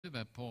of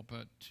our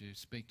pulpit to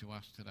speak to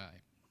us today.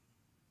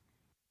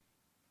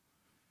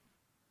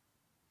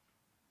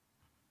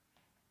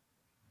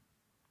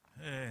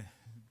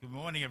 Good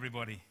morning,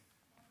 everybody.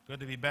 Good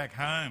to be back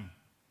home.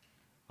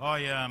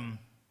 While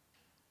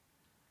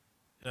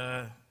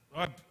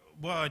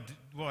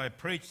I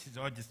preach is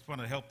I just want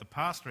to help the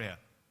pastor out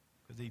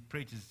because he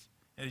preaches.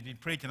 He's been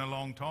preaching a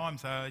long time,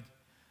 so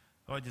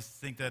I just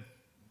think that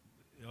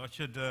I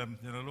should, the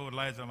Lord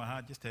lays on my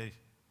heart just to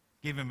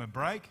give him a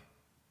break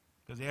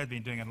because he has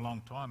been doing it a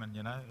long time,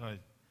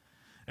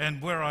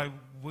 and where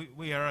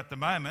we are at the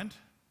moment.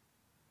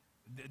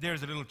 There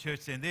is a little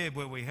church in there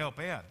where we help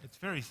out.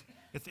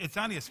 It's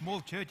only a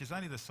small church. It's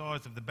only the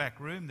size of the back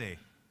room there.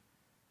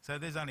 So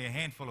there's only a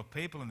handful of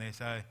people in there.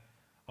 So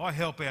I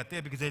help out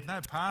there because there's no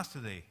pastor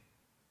there.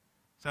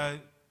 So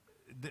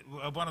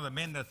one of the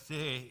men that's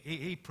there,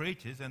 he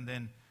preaches, and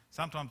then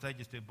sometimes they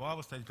just do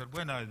Bible studies. But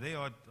when I'm there,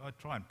 I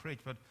try and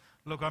preach. But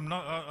look, I'm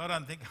not. I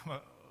don't think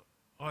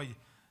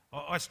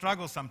I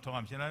struggle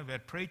sometimes,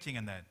 about preaching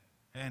and that.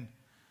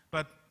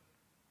 But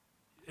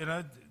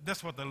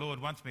that's what the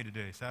Lord wants me to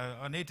do. So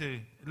I need to,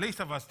 at least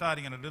if I'm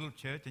starting in a little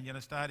church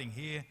and, starting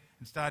here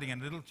and starting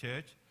in a little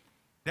church,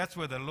 that's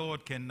where the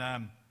Lord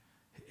can,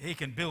 he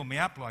can build me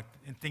up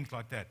and things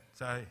like that.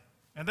 So,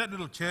 and that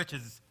little church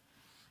is,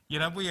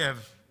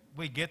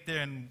 we get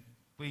there and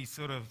we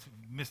sort of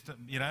missed,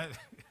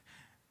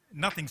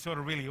 nothing's sort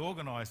of really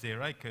organised there,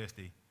 right,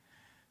 Kirsty?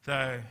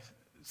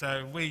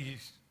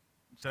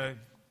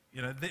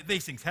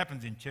 These things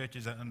happen in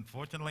churches,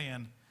 unfortunately,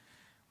 and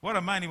what I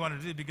mainly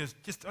wanted to do, because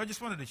I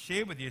just wanted to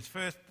share with you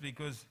first,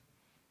 because,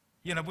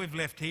 we've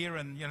left here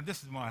and,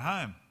 this is my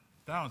home.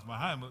 Darwin's my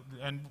home.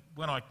 And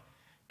when I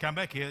come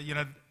back here,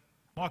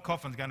 my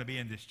coffin's going to be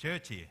in this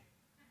church here.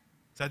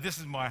 So this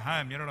is my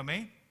home, you know what I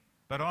mean?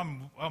 But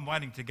I'm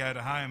waiting to go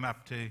to home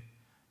up to,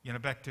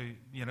 back to,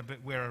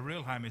 where a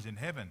real home is in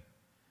heaven.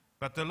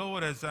 But the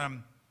Lord has,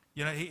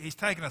 he's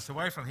taken us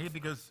away from here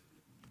because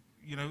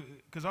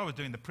I was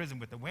doing the prison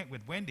with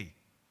Wendy.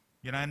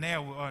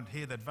 Now I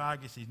hear that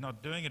Vargas is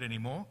not doing it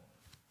anymore.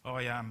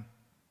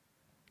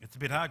 It's a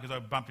bit hard because I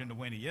bumped into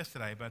Wendy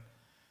yesterday, but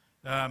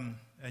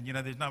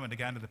there's no one to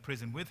go into the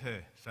prison with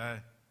her. So I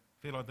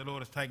feel like the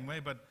Lord has taken me,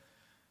 but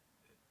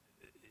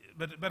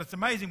it's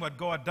amazing what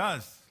God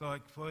does.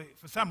 Like for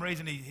some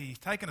reason He's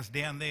taken us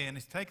down there, and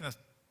He's taken us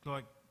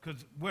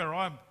because where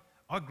I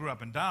grew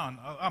up in Darwin,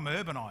 I'm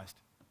urbanised.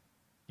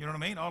 You know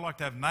what I mean? I like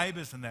to have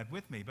neighbours and that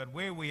with me, but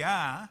where we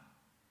are,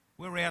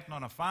 we're out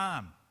on a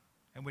farm.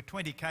 And we're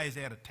 20 k's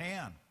out of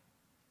town.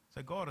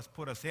 So God has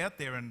put us out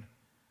there, and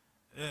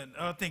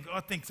I think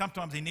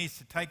sometimes He needs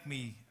to take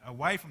me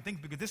away from things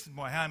because this is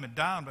my home in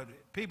Darwin, but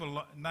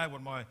people know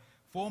what my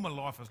former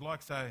life was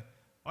like. So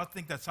I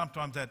think that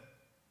sometimes that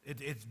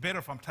it's better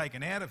if I'm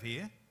taken out of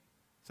here,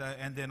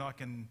 and then I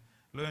can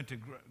learn to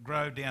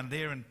grow down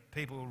there, and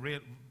people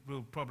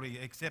will probably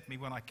accept me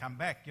when I come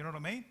back. You know what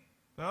I mean?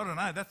 But I don't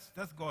know.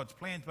 That's God's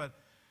plans. But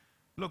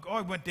look,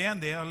 I went down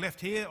there. I left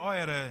here. I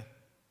had a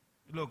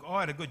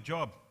good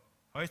job.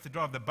 I used to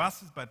drive the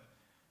buses, but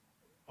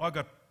I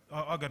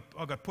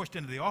got pushed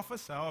into the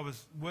office, so I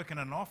was working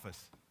in an office,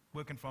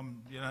 working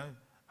from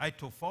 8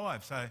 till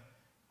 5. So I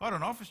had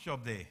an office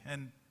job there,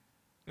 and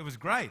it was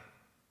great.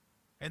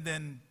 And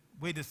then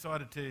we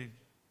decided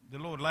the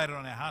Lord laid it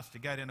on our hearts to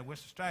go down to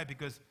West Australia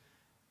because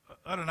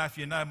I don't know if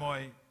you know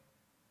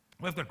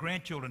we've got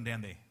grandchildren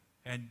down there,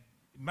 and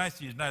most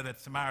of you know that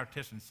Samara,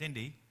 Tess, and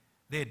Cindy,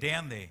 they're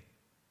down there.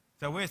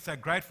 So we're so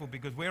grateful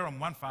because we're on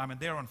one farm and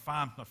they're on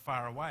farms not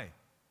far away.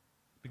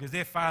 Because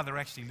their father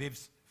actually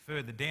lives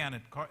further down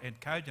at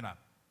Kojonup,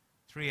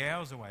 3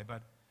 hours away.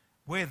 But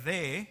we're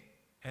there,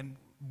 and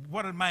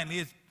what it mainly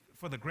is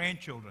for the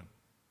grandchildren.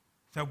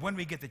 So when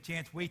we get the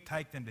chance, we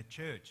take them to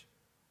church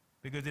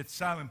because it's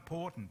so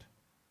important.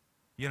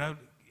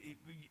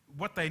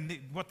 What they're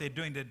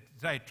doing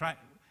today,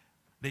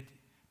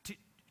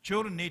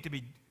 children need to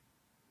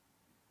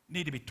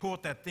be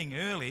taught that thing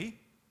early,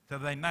 so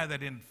they know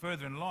that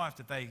further in life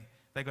that they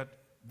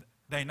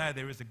know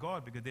there is a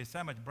God, because there's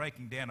so much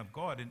breaking down of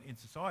God in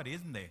society,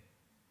 isn't there?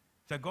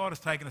 So God has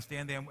taken us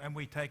down there, and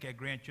we take our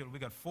grandchildren.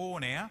 We've got 4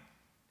 now,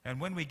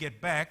 and when we get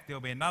back,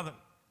 there'll be another.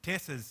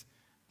 Tessa's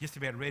just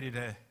about ready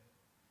to.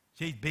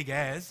 She's big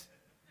as,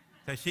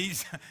 so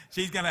she's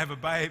going to have a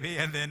baby,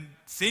 and then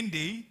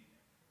Cindy,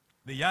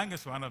 the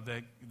youngest one of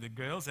the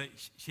girls,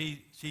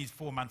 she's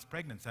 4 months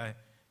pregnant, so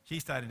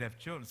she's starting to have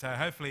children. So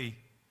hopefully,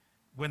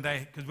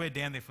 because we're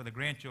down there for the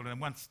grandchildren,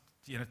 and once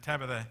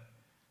Tabitha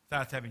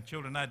starts having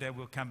children, no doubt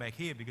we'll come back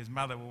here because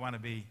Mother will want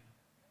to be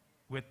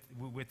with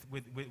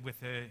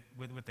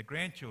the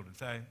grandchildren.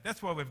 So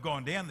that's why we've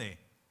gone down there.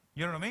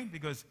 You know what I mean?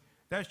 Because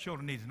those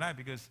children need to know,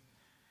 because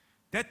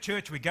that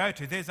church we go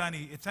to, it's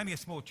only a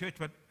small church,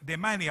 but they're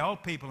mainly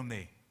old people in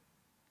there.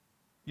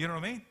 You know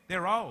what I mean?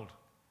 They're old,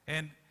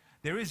 and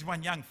there is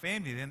one young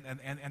family,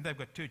 and they've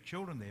got 2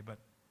 children there,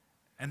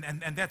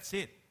 and that's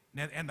it.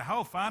 Now, and the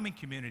whole farming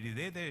community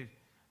there,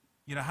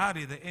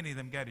 hardly any of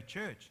them go to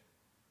church,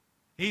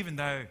 even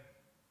though,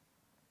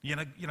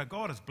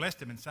 God has blessed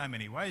them in so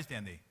many ways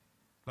down there.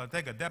 Like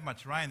they got that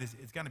much rain,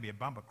 it's going to be a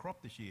bumper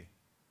crop this year.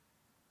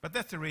 But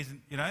that's the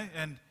reason,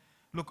 and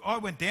look, I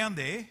went down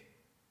there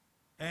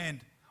and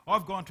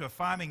I've gone to a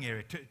farming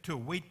area, to a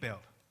wheat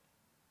belt.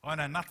 I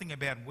know nothing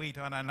about wheat,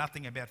 I know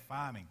nothing about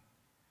farming.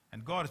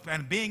 And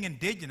and being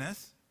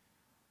indigenous,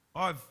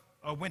 I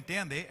went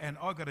down there and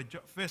I got a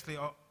job. Firstly,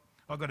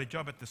 I got a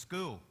job at the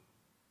school,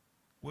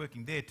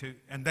 working there too,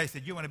 and they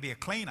said, you want to be a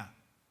cleaner?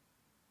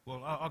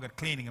 Well, I got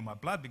cleaning in my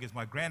blood because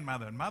my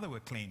grandmother and mother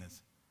were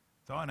cleaners.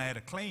 So I know how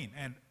to clean.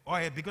 And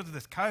because of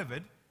this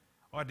COVID,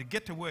 I had to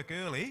get to work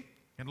early.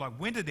 And like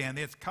winter down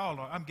there, it's cold.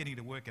 I'm getting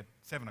to work at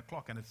 7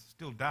 o'clock and it's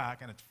still dark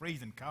and it's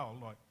freezing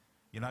cold. Like,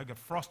 got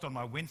frost on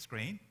my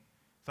windscreen.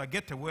 So I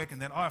get to work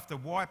and then I have to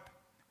wipe.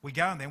 We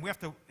go in there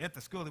and at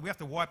the school, we have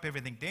to wipe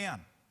everything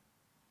down.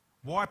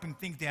 Wiping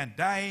things down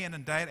day in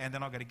and day out. And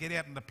then I've got to get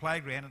out in the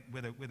playground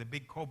with a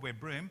big cobweb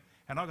broom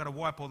and I've got to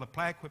wipe all the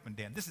play equipment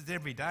down. This is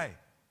every day.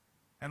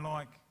 And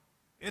like,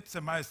 it's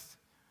the most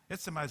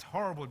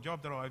horrible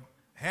job that I've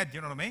had,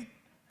 you know what I mean?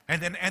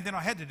 And then I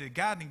had to do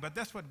gardening, but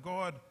that's what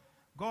God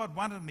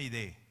wanted me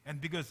there. And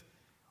because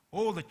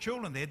all the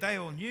children there, they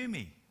all knew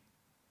me.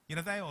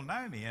 They all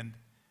know me.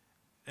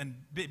 And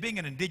being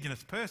an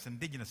indigenous person,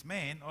 indigenous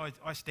man,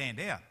 I stand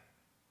out.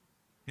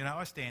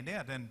 I stand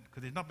out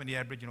because there's not many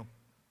Aboriginal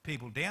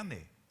people down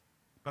there.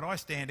 But I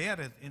stand out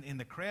in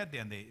the crowd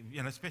down there,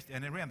 especially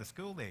and around the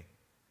school there.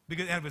 And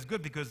it was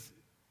good because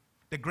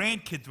the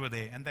grandkids were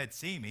there and they'd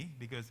see me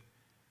because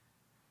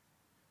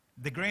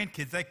the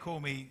grandkids, they call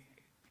me,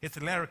 it's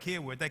a Larrakia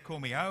word, they call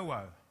me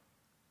Owo.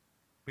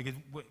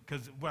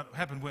 Because what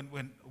happened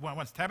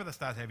once Tabitha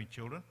starts having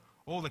children,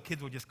 all the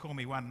kids will just call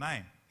me one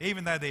name.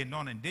 Even though they're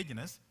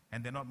non-Indigenous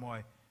and they're not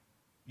my,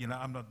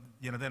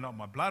 they're not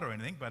my blood or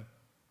anything, but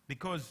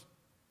because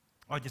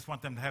I just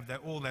want them to have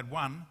all that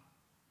one,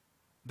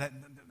 that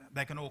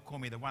they can all call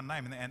me the one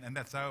name, and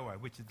that's Owo,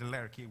 which is the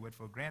Larrakia word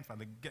for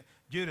grandfather.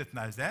 Judith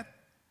knows that,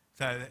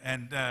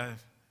 and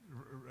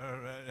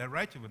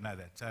Rachel would know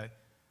that. So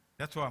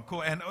that's why I'm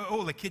called. And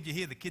all the kids, you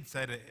hear the kids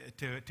say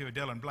to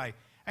Adele and Blake,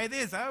 hey,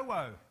 there's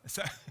Owo.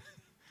 So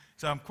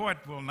I'm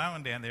quite well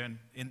known down there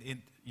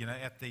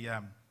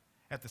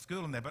at the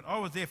school in there. But I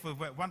was there for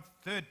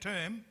third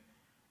term,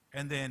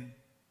 and then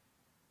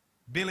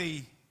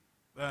Billy,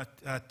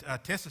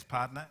 Tessa's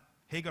partner,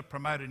 he got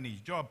promoted in his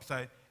job.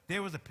 So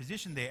there was a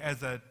position there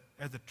as a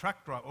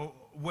truck driver, or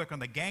work on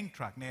the gang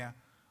truck. Now,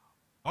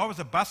 I was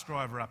a bus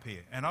driver up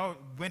here, and I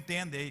went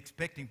down there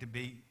expecting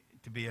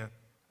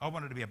I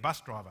wanted to be a bus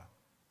driver.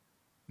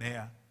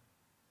 Now,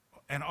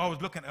 and I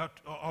was looking at,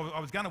 I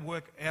was going to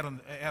work out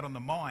on the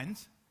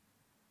mines.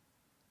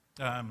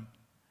 And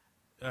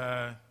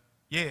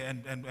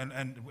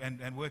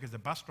work as a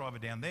bus driver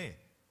down there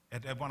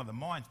at one of the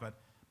mines. But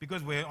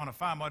because we're on a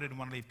farm, I didn't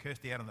want to leave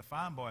Kirsty out on the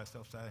farm by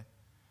herself. So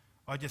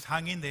I just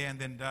hung in there, and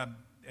then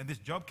and this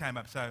job came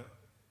up. So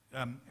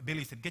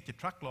Billy said, "Get your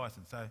truck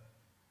license." So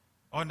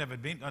I'd never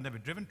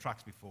driven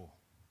trucks before.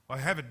 I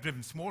haven't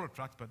driven smaller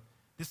trucks, but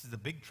this is a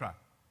big truck.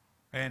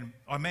 And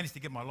I managed to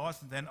get my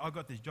license, and I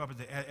got this job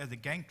as a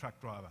gang truck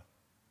driver.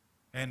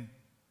 And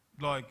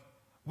like,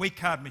 we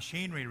carted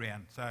machinery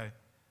around, so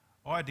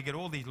I had to get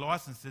all these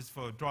licenses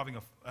for driving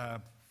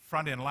a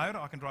front-end loader.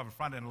 I can drive a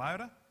front-end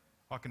loader.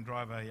 I can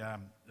drive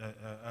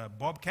a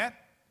bobcat,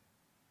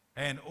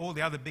 and all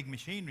the other big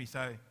machinery.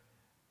 So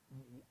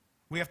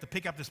we have to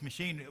pick up this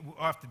machine.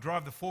 I have to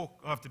drive the fork.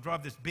 I have to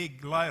drive this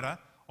big loader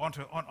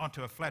onto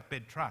a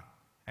flatbed truck,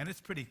 and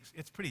it's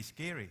pretty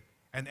scary.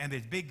 And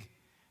there's big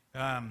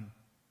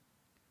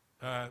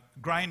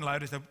grain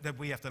loaders that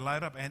we have to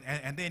load up,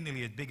 and they're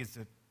nearly as big as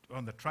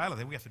on the trailer.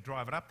 Then we have to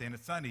drive it up there, and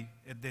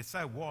they're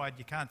so wide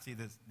you can't see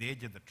the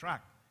edge of the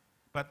truck.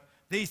 But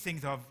these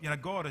things,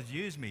 God has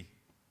used me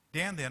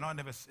down there, and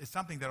it's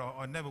something that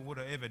I never would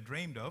have ever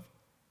dreamed of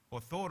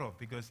or thought of,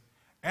 because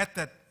at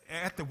the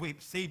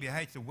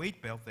CBH, the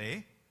wheat belt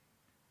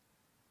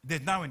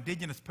there's no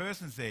Indigenous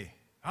persons there.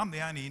 I'm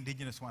the only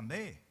Indigenous one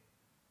there.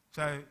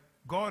 So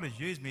God has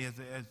used me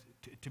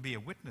to be a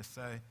witness.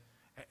 So,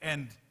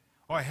 and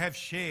I have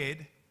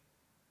shared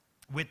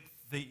with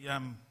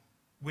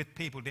with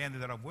people down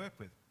there that I've worked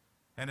with,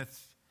 and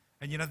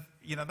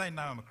they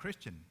know I'm a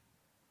Christian,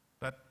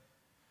 but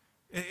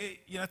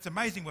it's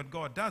amazing what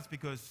God does,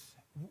 because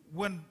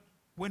when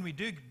we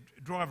do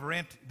drive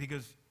around,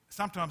 because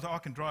sometimes I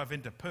can drive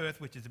into Perth,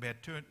 which is about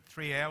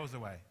 3 hours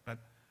away, but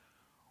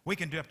we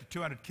can do up to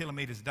 200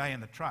 kilometres a day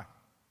in the truck,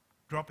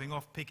 dropping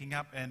off, picking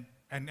up, and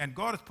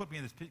God has put me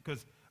in this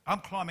because I'm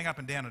climbing up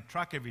and down a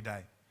truck every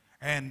day,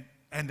 and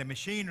the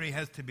machinery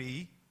has to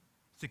be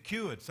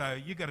secured. So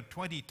you've got a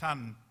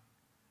 20-ton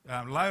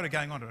loader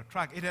going onto a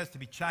truck. It has to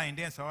be chained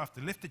down, so I have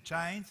to lift the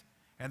chains,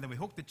 and then we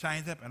hook the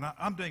chains up, and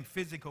I'm doing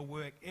physical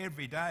work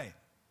every day,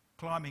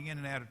 climbing in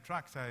and out of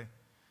trucks. So,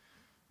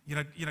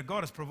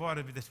 God has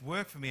provided this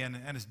work for me, and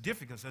it's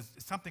difficult.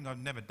 It's something I've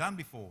never done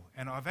before,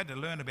 and I've had to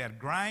learn about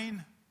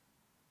grain.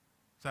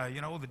 So,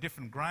 all the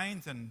different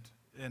grains and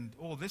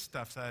all this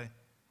stuff. So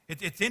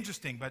it's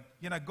interesting, but,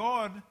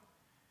 God,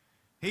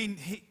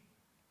 He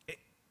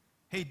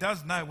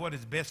does know what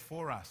is best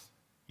for us.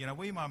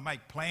 we might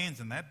make plans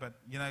and that, but,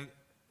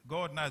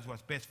 God knows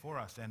what's best for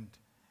us. And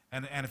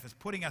if it's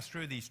putting us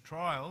through these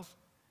trials,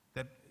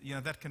 that,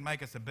 that can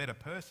make us a better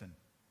person.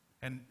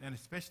 And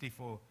especially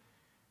for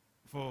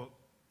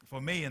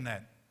me in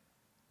that.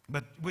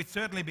 But we've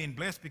certainly been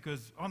blessed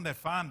because on that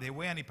farm there,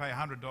 we only pay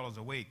 $100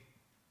 a week.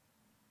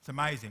 It's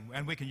amazing.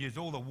 And we can use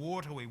all the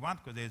water we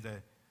want because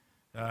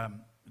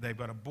they've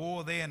got a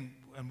bore there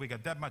and we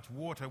got that much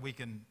water. We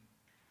can,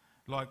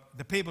 like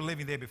the people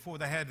living there before,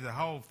 they had the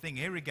whole thing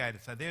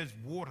irrigated. So there's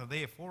water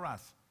there for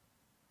us.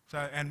 So,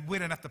 and we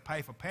don't have to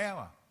pay for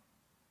power.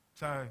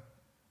 So,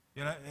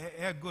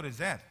 how good is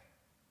that?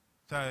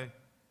 So,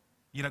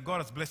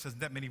 God has blessed us in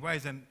that many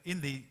ways. And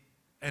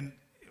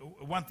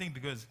one thing,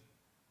 because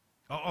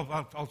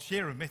I'll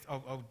share a myth.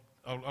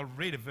 I'll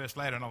read a verse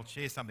later and I'll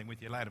share something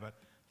with you later. But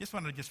just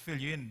wanted to just fill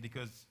you in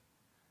because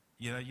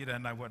you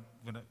don't know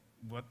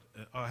what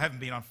I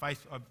haven't been on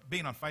Facebook. I've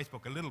been on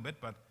Facebook a little bit,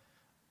 but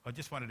I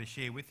just wanted to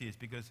share with you is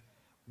because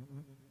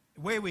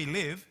where we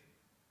live,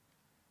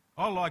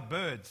 I like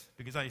birds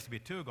because I used to be a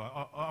tour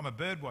guide. I'm a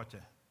bird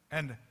watcher,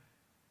 and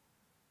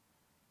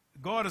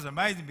God is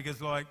amazing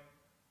because I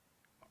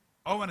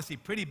want to see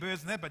pretty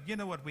birds and that. But you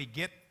know what we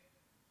get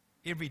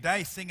every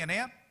day singing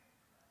out?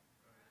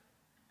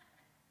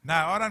 No,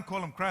 I don't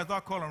call them crows, I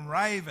call them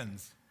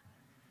ravens.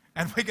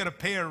 And we got a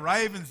pair of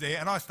ravens there,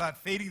 and I start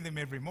feeding them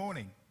every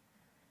morning.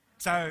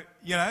 So,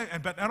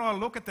 and I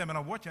look at them and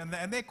I watch them,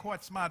 and they're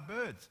quite smart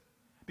birds.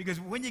 Because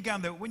when you go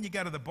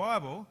to the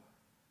Bible,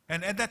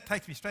 and that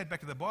takes me straight back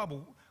to the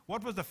Bible,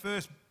 what was the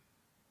first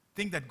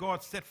thing that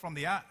God set from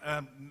the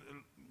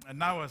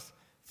Noah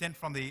sent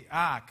from the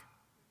ark?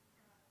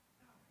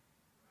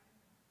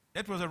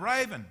 It was a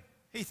raven.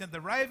 He sent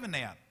the raven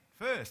out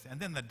first, and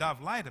then the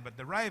dove later, but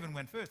the raven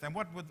went first. And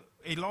what with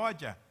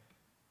Elijah?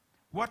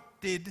 What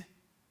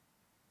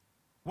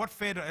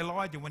fed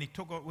Elijah when he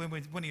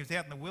was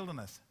out in the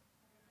wilderness?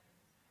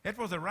 It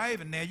was a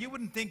raven. Now you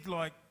wouldn't think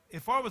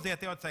if I was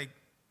out there, I'd say,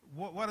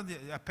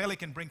 a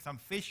pelican bring some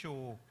fish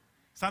or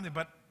something,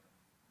 but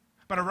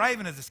a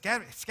raven is a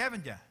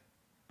scavenger.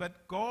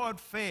 But God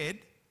fed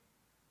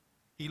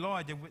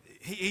Elijah.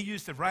 He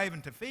used the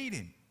raven to feed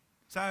him.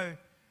 So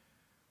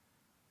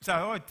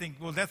I think,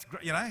 well, that's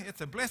great.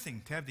 It's a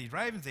blessing to have these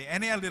ravens there.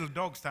 And our little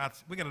dog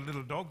starts. We got a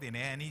little dog there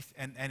now,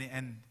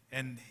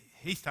 and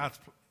he starts.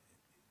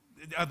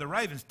 The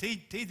ravens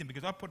tease him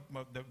because I put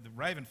the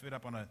raven food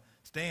up on a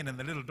stand, and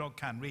the little dog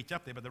can't reach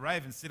up there. But the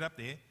ravens sit up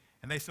there,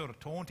 and they sort of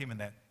taunt him and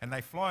that, and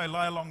they fly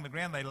along the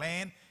ground. They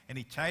land, and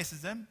he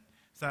chases them.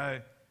 So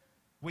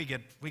we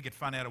get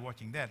fun out of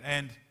watching that.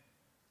 And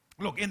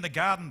look, in the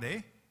garden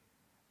there,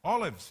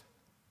 olives.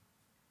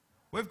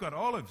 We've got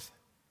olives.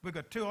 We've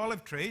got 2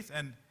 olive trees,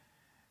 and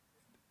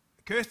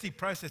Kirsty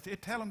processed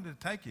it. How long did it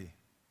take you?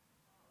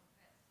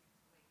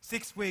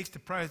 6 weeks to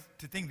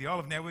think the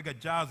olive. Now we've got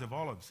jars of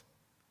olives.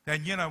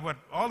 And you know what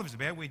olives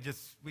about? We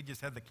just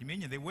had the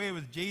communion there. Where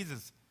was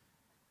Jesus?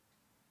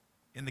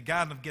 In the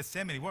Garden of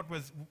Gethsemane. What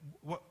was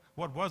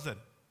it?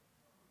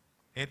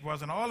 It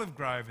was an olive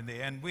grove in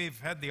there, and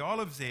we've had the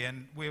olives there,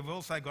 and we've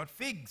also got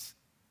figs.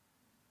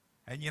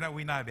 And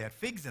we know about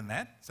figs and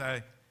that.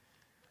 So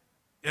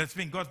God's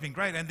been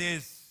great. And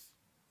there's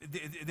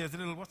a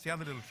little, what's the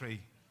other little tree?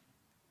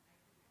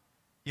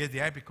 Yeah, the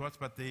apricots,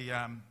 but the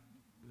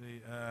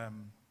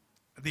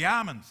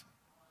almonds.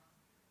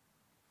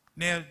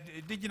 Now,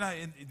 did you know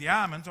the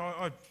almonds?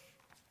 I'll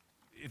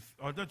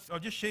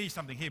just share you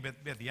something here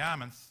about the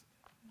almonds.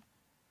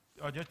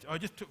 I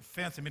just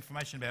found some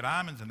information about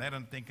almonds and that.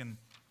 I'm thinking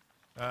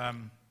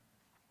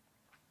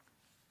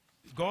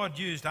God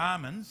used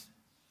almonds.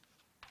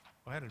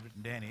 I had it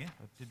written down here.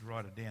 I did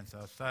write it down, so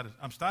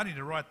I'm starting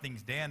to write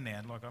things down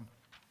now.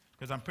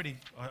 Because I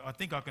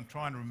think I can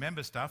try and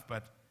remember stuff,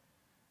 but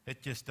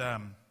it just,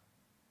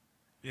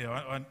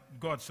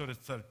 God's sort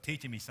of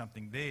teaching me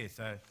something there.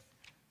 So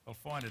I'll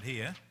find it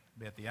here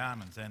about the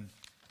almonds, and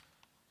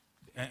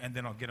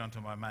then I'll get onto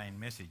my main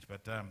message.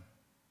 But I'll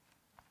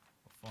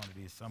find it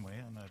here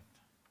somewhere.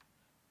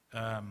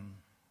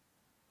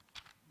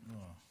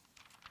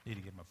 Need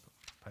to get my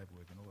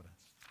paperwork in order.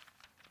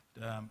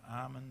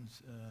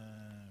 Almonds,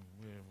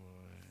 where was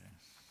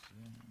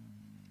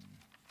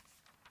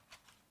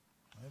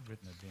I've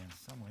written it down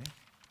somewhere.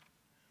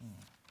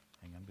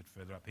 Hang on, a bit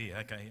further up here.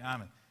 Okay,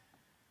 almond.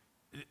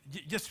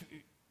 Just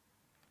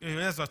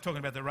as I was talking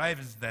about the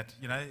ravens, that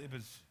it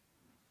was,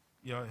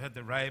 I had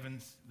the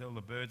ravens, all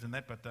the birds and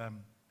that, but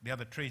the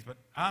other trees, but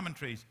almond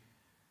trees.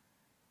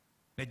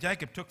 Now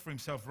Jacob took for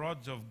himself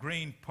rods of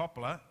green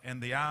poplar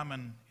and the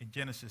almond in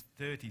Genesis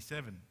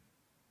 37.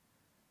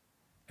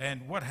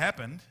 And what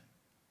happened?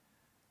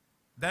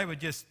 They were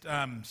just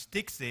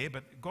sticks there,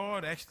 but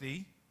God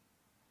actually,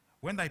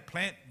 when they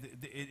plant,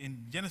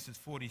 in Genesis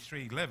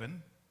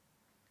 43:11,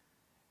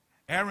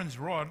 Aaron's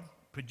rod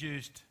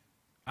produced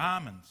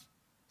almonds.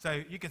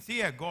 So you can see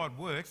how God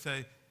works.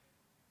 So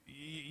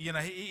he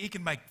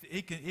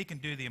can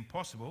do the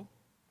impossible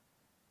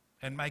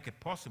and make it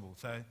possible.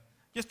 So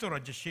just thought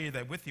I'd just share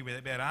that with you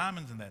about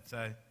almonds and that.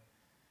 So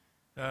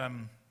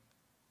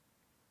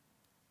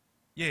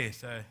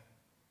so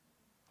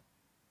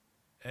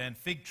And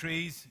fig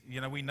trees,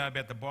 we know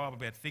about the Bible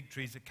about fig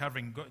trees that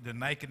covering the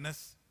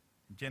nakedness,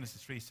 in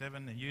Genesis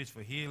 3:7, and used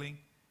for healing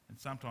and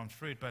sometimes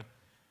fruit. But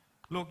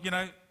look,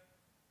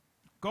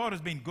 God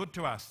has been good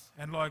to us.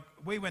 And like,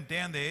 we went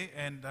down there,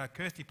 and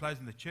Kirsty plays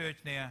in the church.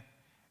 Now,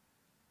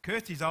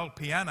 Kirsty's old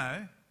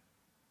piano,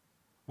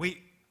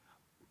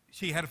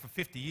 she had it for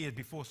 50 years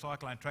before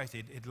Cyclone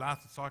Tracy. It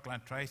lasted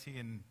Cyclone Tracy,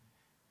 and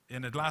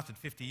it lasted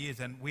 50 years,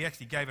 and we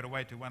actually gave it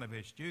away to one of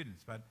her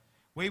students. But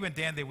we went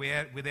down there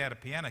without a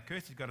piano.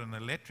 Kirsty's got an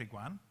electric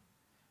one,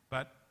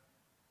 but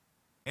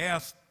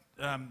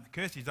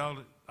Kirsty's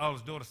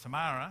oldest daughter,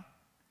 Samara,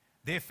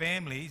 their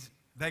families,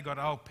 they got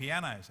old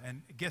pianos.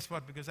 And guess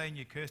what? Because they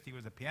knew Kirsty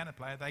was a piano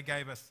player, they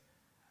gave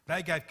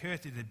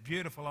Kirsty this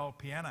beautiful old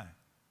piano.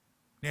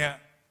 Now,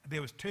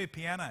 there was 2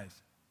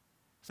 pianos.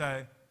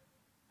 So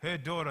her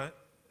daughter,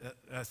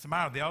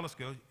 Samara, the oldest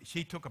girl,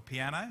 she took a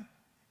piano,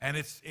 and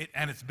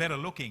it's better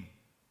looking.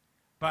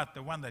 But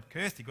the one that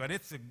Kirsty got,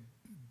 it's a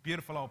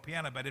beautiful old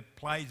piano, but it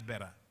plays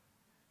better.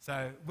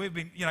 So we've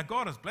been,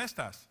 God has blessed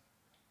us.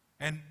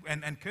 And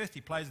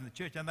Kirsty plays in the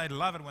church, and they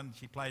love it when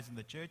she plays in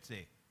the church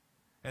there.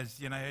 As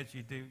you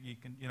do,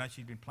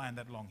 she's been playing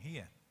that long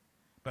here.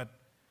 But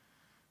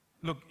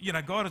look,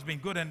 God has been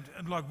good, and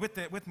like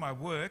with my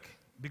work,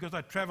 because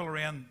I travel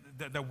around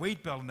the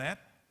wheat belt and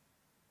that.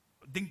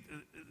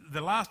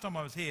 The last time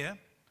I was here,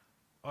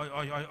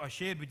 I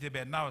shared with you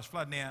about Noah's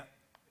flood. Now,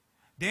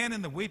 down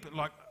in the wheat belt,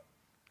 like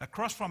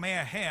across from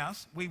our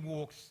house, we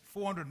walked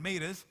 400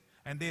 metres,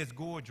 and there's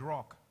Gorge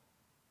Rock.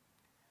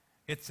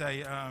 It's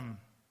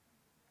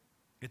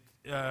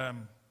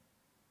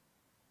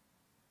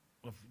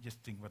well, just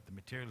think what the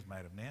material is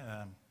made of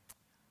now.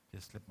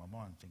 Just slipped my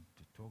mind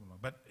talking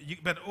about.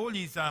 But all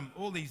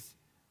these,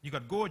 you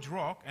got Gorge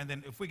Rock, and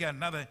then if we go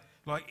another,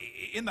 like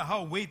in the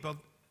whole wheat belt,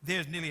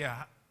 there's nearly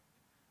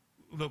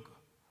look,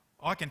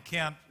 I can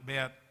count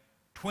about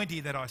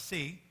 20 that I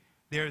see.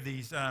 There are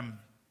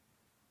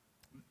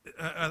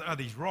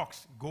these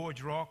rocks: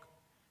 Gorge Rock,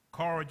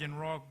 Corrigan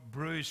Rock,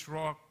 Bruce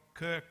Rock,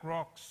 Kirk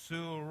Rock,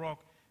 Sewell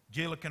Rock,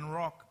 Gillikin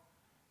Rock,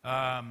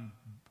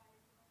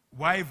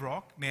 Wave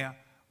Rock. Now,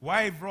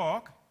 Wave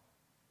Rock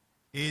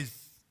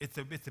it's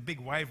a big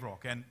wave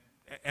rock,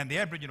 and the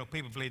Aboriginal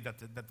people believe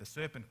that the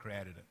serpent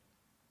created it,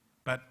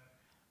 but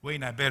we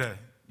know better.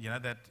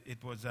 That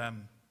it was.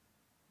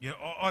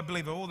 I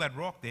believe all that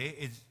rock there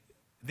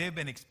they've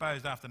been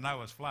exposed after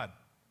Noah's flood.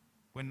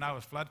 When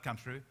Noah's flood comes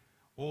through,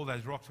 all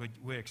those rocks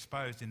were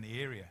exposed in the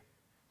area.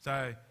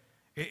 So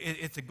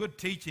it's a good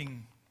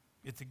teaching.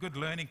 It's a good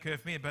learning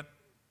curve for me. But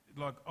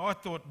like I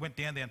went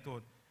down there and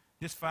thought,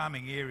 this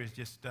farming area is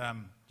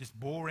just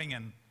boring,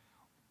 and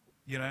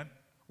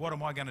what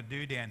am I going to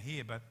do down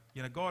here? But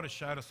God has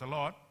showed us a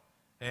lot,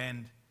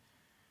 and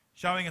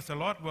showing us a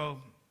lot.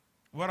 Well,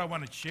 what I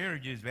want to share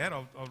with you is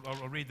about.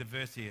 I'll read the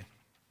verse here,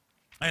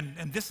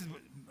 and this is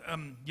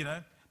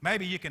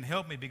maybe you can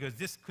help me, because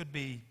this could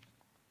be,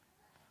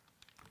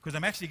 because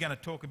I'm actually going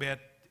to talk about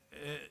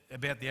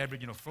the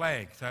Aboriginal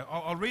flag. So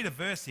I'll read a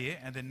verse here,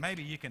 and then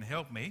maybe you can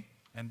help me.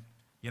 And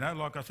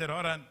like I said,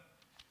 I'm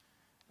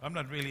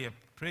not really a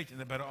preacher,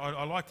 but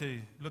I like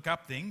to look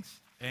up things,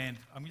 and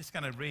I'm just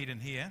going to read in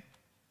here,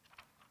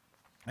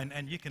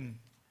 and you can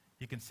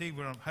see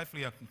where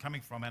hopefully I'm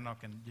coming from, and I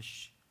can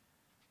just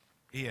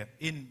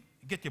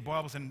get your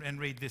Bibles and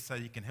read this so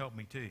you can help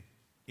me too.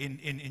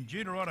 In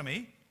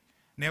Deuteronomy.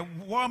 Now,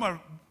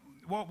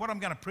 what I'm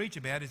going to preach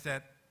about is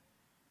that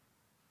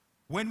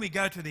when we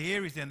go to the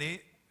areas down there,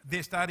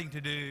 they're starting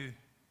to do.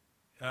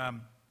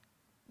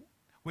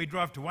 We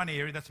drive to one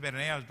area, that's about an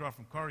hour's drive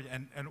from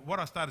Corrigan, and what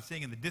I started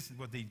seeing in the distance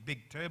were these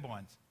big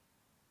turbines.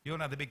 You all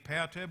know the big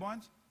power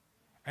turbines?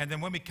 And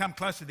then when we come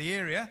close to the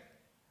area,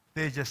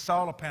 there's just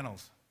solar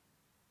panels.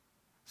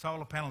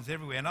 Solar panels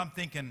everywhere. And I'm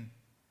thinking,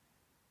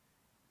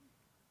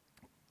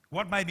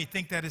 what made me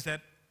think that is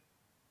that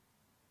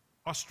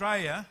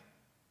Australia,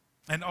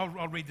 and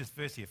I'll read this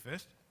verse here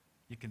first.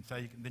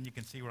 Then you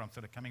can see where I'm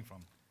sort of coming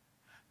from.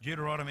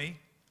 Deuteronomy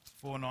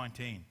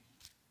 4:19.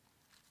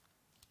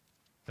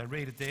 So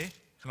read it there,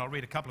 and I'll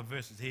read a couple of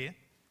verses here.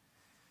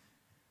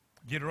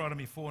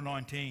 Deuteronomy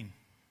 4:19.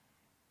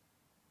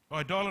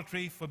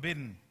 Idolatry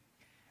forbidden.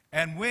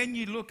 And when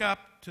you look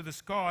up to the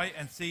sky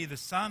and see the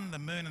sun, the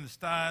moon, and the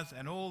stars,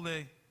 and all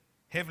the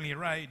heavenly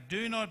array,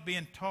 do not be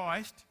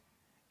enticed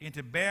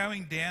into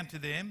bowing down to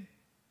them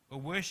or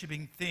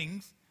worshipping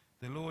things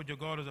the Lord your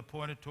God has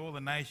appointed to all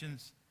the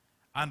nations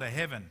under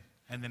heaven.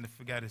 And then if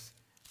we go to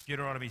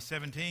Deuteronomy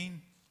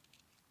 17,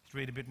 let's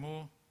read a bit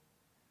more.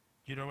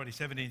 Deuteronomy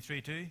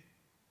 17:3-2.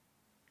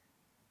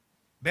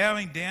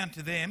 Bowing down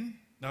to them,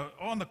 no,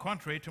 on the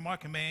contrary, to my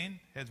command,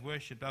 has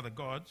worshipped other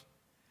gods,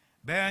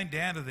 bowing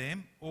down to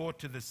them, or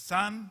to the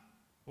sun,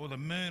 or the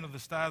moon, or the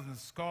stars in the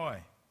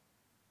sky.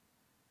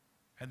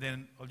 And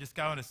then I'll just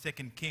go into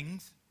 2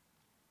 Kings,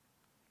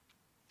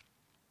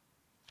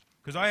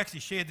 because I actually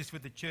shared this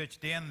with the church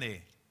down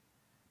there.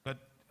 But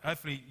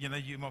hopefully, you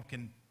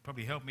can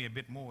probably help me a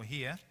bit more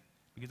here,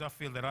 because I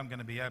feel that I'm going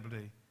to be able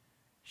to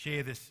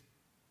share this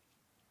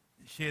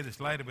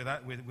later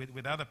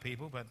with other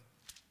people. But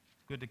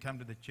good to come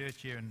to the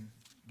church here and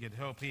get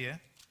help here.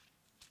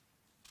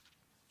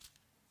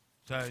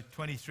 So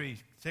 2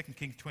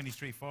 Kings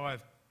 23:5.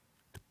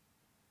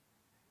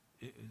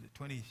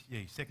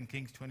 2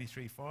 Kings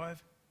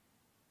 23:5.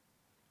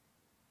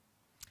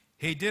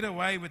 He did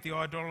away with the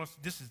idolatry.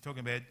 This is talking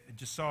about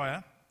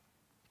Josiah,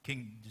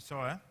 King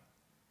Josiah.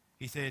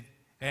 He said,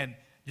 and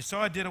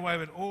Josiah did away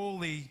with all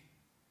the...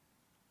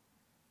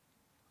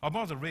 I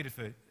might as well read it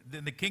for you.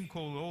 Then the king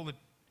called all the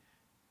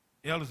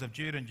elders of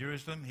Judah and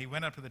Jerusalem. He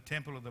went up to the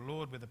temple of the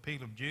Lord with the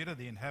people of Judah,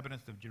 the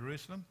inhabitants of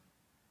Jerusalem,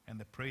 and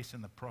the priests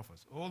and the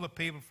prophets. All the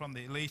people from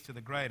the least to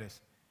the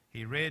greatest.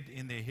 He read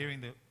in their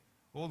hearing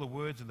all the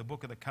words of the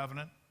book of the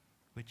covenant,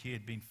 which he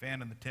had been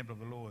found in the temple of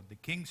the Lord. The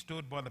king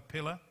stood by the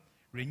pillar,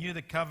 renewed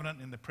the covenant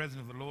in the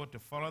presence of the Lord, to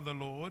follow the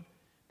Lord,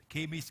 to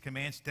keep his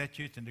commands,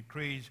 statutes, and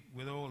decrees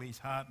with all his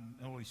heart and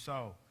all his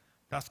soul,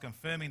 thus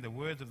confirming the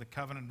words of the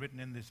covenant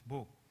written in this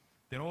book.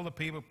 Then all the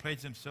people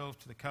pledged themselves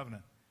to the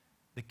covenant.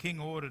 The king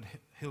ordered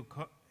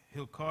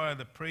Hilkiah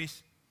the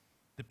priest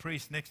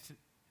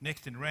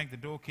next in rank, the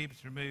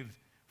doorkeepers, to remove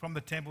from the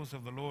temples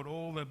of the Lord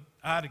all the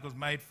articles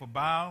made for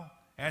Baal,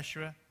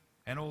 Asherah,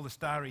 and all the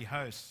starry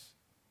hosts.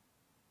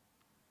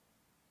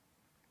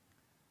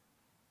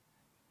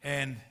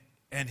 And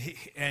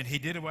he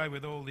did away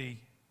with all the...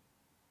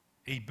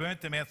 He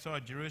burnt them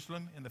outside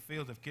Jerusalem in the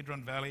fields of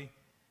Kidron Valley,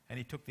 and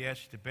he took the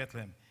ashes to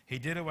Bethlehem. He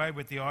did away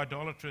with the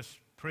idolatrous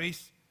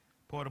priests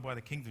appointed by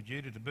the kings of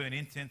Judah to burn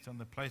incense on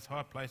the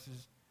high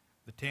places,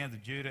 the towns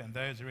of Judah and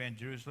those around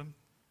Jerusalem,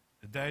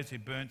 those who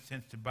burnt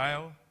incense to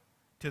Baal,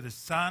 to the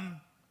sun,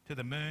 to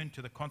the moon,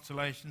 to the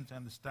constellations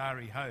and the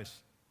starry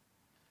hosts.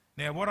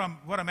 Now, what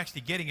I'm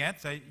actually getting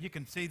at, so you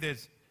can see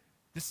this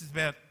is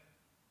about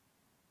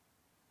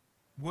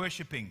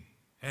worshipping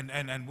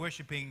and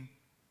worshipping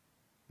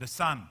the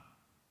sun.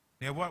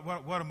 Now,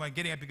 what am I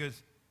getting at?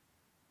 Because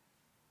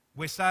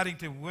we're starting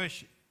to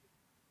worship.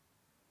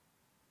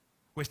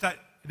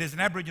 There's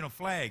an Aboriginal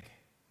flag.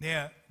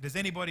 Now, does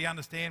anybody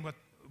understand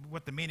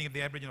what the meaning of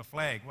the Aboriginal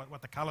flag,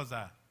 what the colours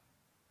are?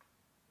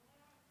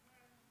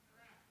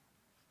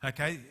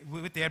 Okay,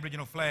 with the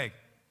Aboriginal flag.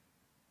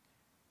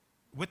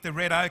 With the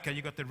red ochre,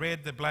 you've got the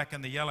red, the black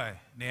and the yellow.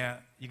 Now,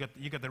 you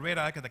got the red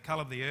ochre, the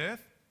colour of the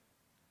earth.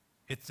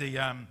 It's it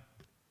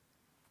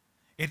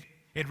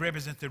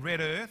represents the red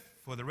earth,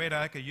 for the red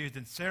ochre used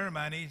in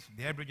ceremonies,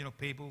 the Aboriginal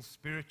people's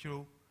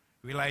spiritual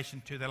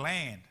relation to the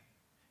land.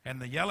 And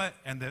the yellow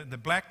and the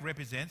black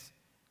represents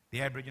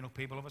the Aboriginal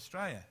people of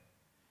Australia.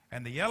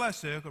 And the yellow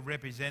circle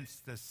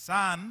represents the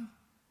sun,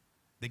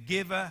 the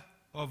giver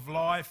of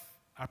life,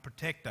 a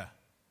protector.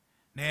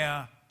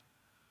 Now,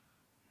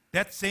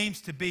 that seems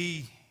to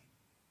be,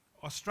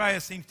 Australia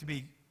seems to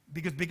be,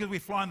 because we're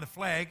flying the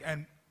flag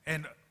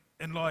and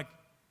like,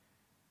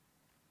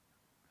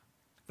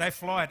 they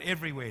fly it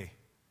everywhere.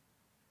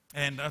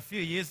 And a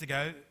few years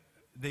ago,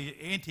 the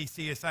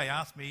NTCSA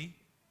asked me,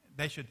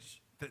 they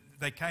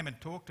came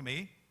and talked to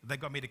me. They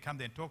got me to come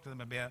there and talk to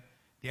them about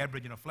the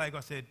Aboriginal flag.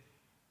 I said,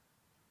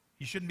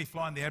 you shouldn't be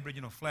flying the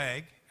Aboriginal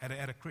flag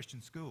at a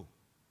Christian school.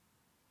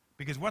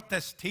 Because what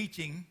that's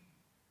teaching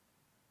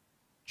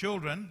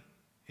children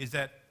is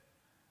that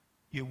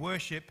you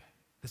worship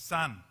the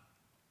sun.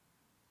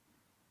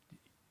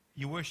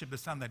 You worship the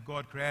sun that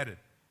God created.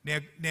 Now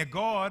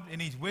God, in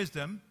his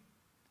wisdom,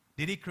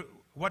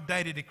 what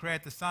day did he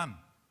create the sun?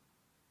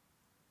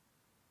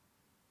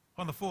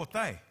 On the fourth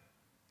day.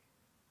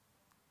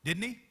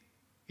 Didn't he?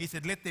 He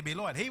said, let there be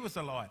light. He was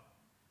the light.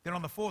 Then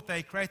on the fourth day,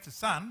 he creates the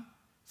sun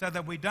so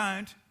that we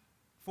don't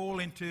fall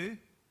into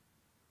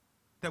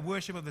the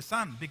worship of the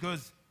sun.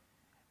 Because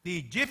the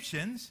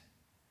Egyptians,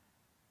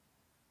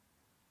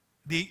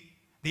 the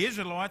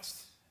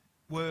Israelites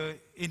were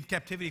in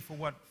captivity for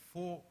what,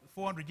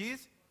 400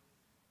 years?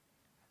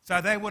 So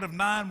they would have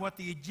known what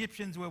the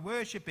Egyptians were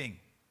worshipping.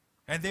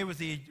 And there was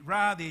the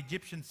Ra, the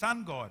Egyptian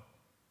sun god.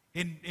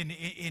 In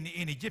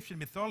Egyptian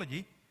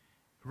mythology,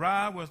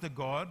 Ra was the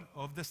god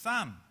of the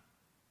sun.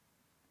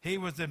 He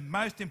was the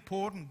most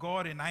important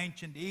god in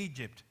ancient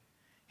Egypt.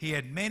 He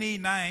had many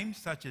names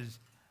such as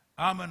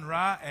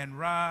Amun-Ra and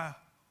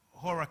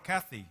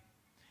Ra-Horakathi.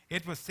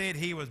 It was said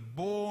he was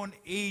born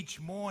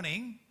each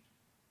morning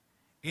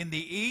in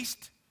the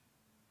east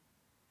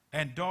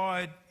and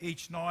died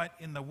each night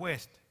in the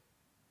west.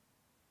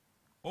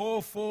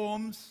 All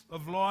forms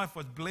of life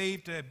was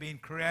believed to have been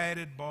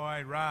created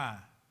by Ra.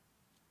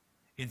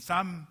 In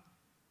some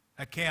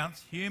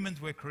accounts, humans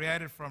were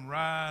created from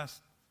Ra's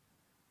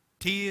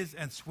tears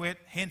and sweat,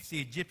 hence the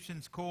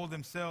Egyptians called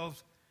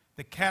themselves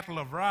the cattle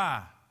of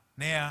Ra.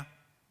 Now,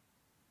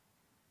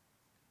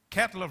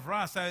 cattle of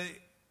Ra, so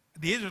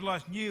the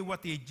Israelites knew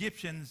what the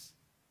Egyptians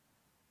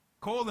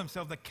called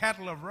themselves, the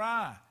cattle of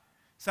Ra.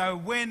 So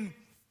when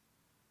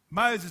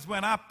Moses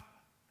went up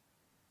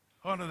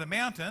onto the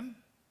mountain,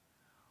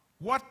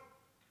 what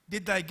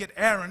did they get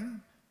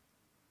Aaron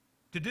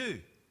to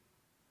do?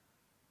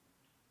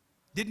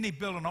 Didn't he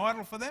build an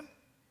idol for them?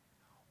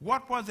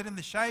 What was it in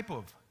the shape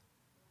of?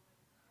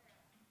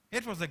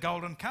 It was a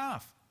golden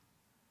calf.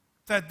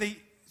 So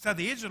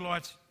the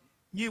Israelites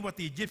knew what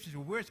the Egyptians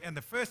were worshipping, and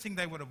the first thing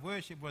they would have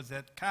worshipped was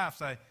that calf.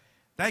 So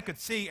they could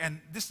see, and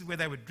this is where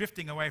they were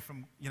drifting away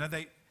from,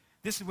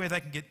 this is where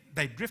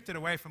they drifted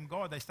away from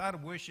God. They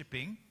started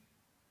worshipping,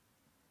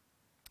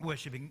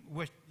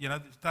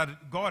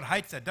 God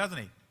hates that, doesn't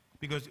he?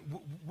 Because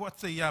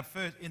what's the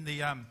first, in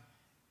the,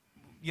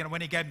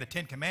 when he gave them the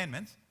 10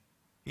 Commandments,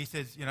 he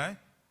says,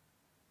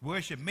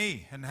 worship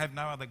me and have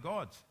no other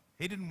gods.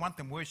 He didn't want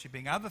them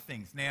worshipping other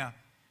things. Now,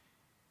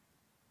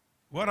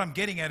 what I'm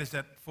getting at is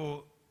that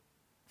for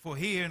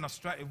here in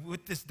Australia,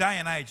 with this day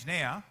and age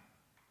now,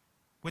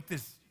 with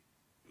this,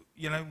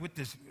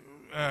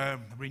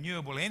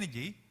 renewable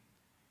energy,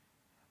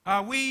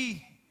 are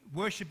we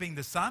worshipping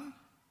the sun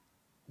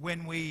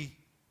when we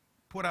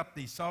put up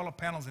the solar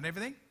panels and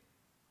everything?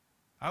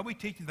 Are we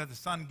teaching that the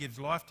sun gives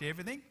life to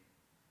everything?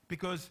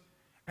 Because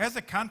as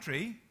a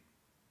country,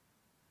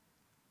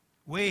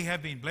 we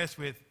have been blessed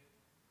with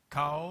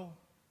coal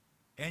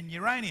and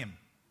uranium.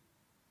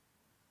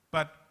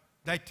 But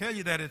they tell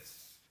you that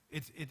it's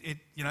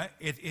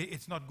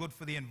not good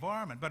for the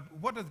environment. But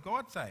what does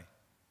God say?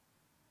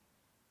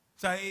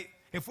 So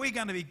if we're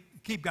going to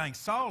keep going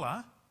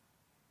solar,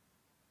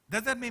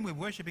 does that mean we're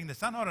worshipping the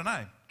sun? I don't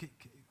know.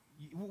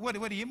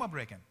 What do you mob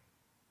reckon?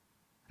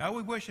 Are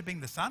we worshipping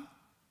the sun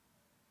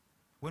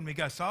when we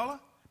go solar?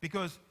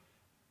 Because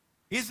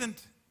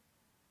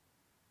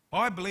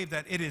I believe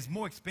that it is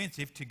more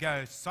expensive to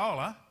go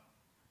solar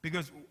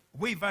because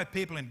we vote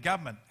people in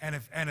government, and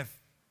if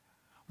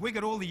we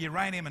got all the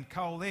uranium and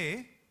coal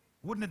there,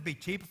 wouldn't it be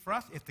cheaper for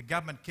us if the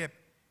government kept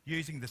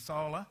using the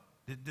solar,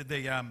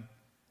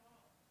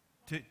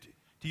 to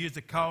use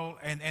the coal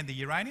and the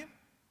uranium?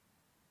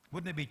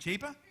 Wouldn't it be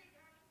cheaper?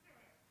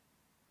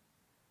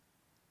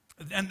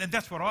 And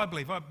that's what I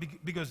believe,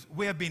 because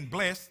we have been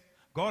blessed.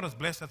 God has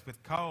blessed us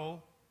with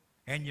coal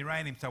and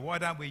uranium, so why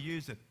don't we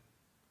use it?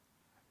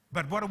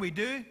 But what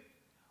do?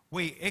 There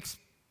used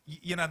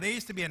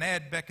to be an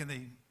ad back in the,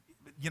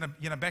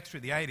 back through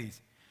the 80s,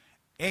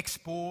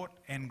 export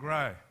and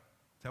grow.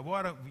 So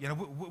why don't,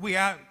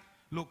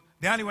 look,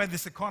 the only way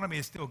this economy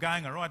is still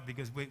going all right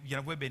because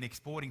we've been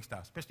exporting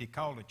stuff, especially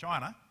coal to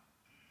China.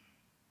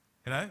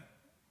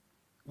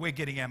 We're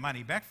getting our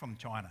money back from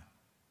China.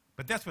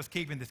 But that's what's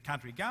keeping this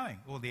country going,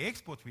 all the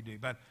exports we do.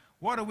 But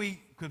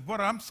because what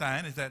I'm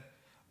saying is that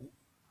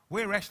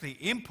we're actually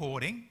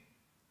importing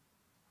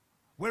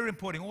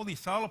all these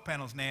solar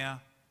panels now.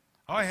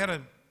 I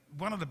had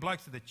one of the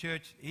blokes at the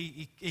church,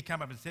 he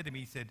came up and said to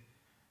me, he said,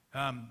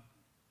 where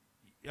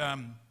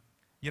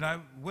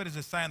does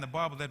it say in the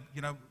Bible that,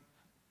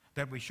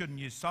 that we shouldn't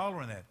use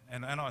solar in that?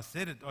 And I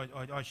said it,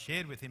 I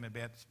shared with him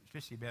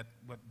especially about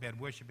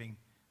worshipping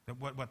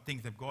what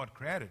things that God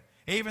created.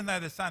 Even though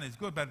the sun is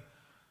good, but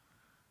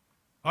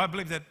I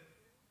believe that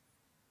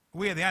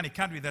we are the only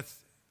country that's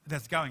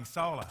going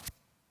solar.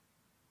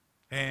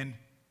 And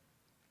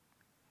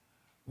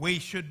we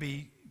should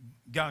be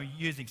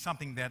using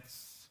something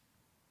that's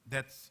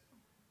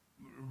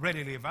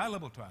readily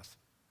available to us.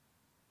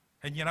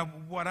 And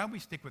why don't we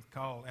stick with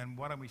coal and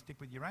why don't we stick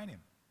with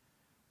uranium?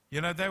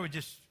 They were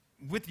just,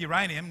 with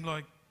uranium,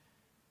 like,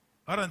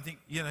 I don't think,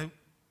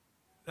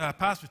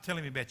 Pastor was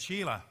telling me about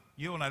Sheila.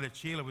 You all know that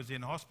Sheila was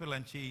in hospital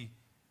and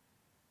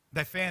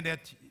they found out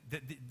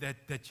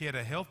that she had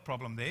a health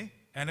problem there,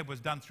 and it was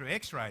done through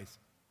x-rays.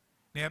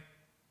 Now,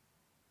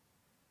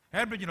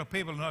 Aboriginal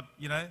people are not,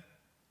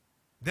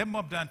 their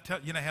mob don't tell,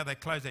 how they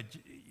close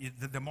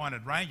the mine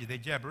at Ranger, their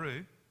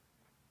Jabiru.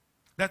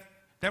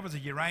 That was a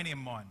uranium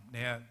mine.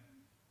 Now,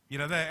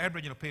 the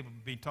Aboriginal people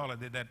have been told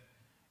that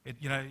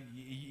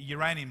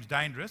uranium's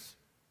dangerous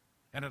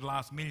and it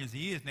lasts millions of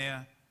years.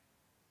 Now,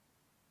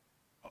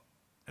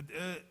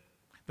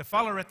 the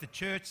fellow at the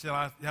church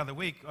the other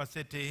week, I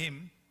said to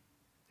him,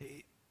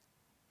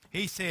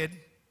 he said,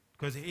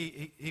 because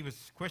he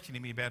was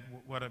questioning me about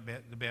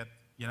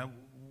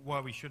why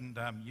we shouldn't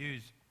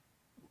use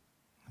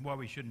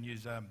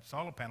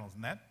solar panels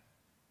and that,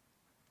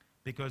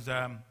 because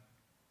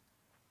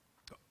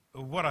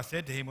what I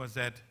said to him was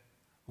that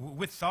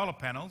with solar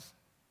panels,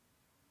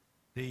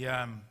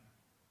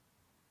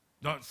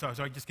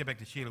 sorry, just get back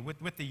to Sheila.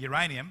 With the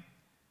uranium,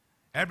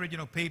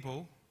 Aboriginal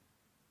people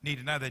need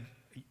to know that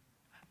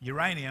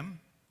uranium,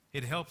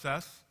 it helps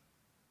us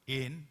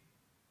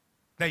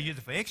they use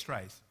it for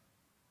x-rays.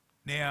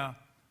 Now,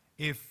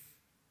 if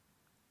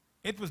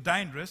it was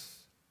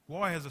dangerous,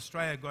 why has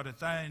Australia got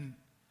its own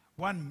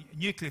one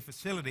nuclear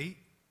facility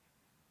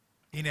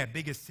in our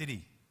biggest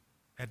city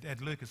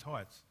at Lucas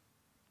Heights?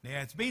 Now,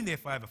 it's been there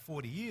for over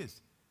 40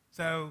 years.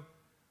 So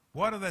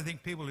why do they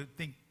think people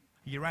think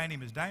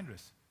uranium is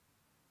dangerous?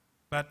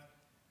 But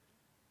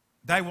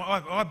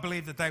I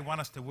believe that they want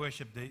us to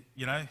worship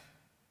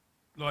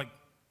like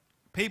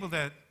people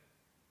that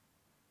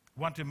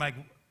want to make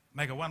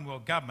a one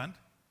world government.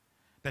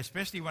 They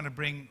especially want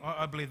to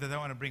I believe that they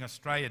want to bring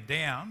Australia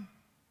down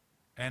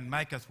and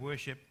make us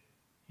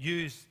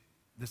use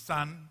the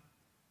sun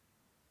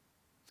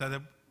so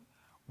that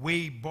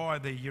we buy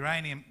the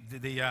uranium,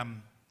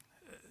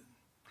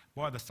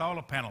 buy the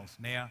solar panels.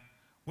 Now,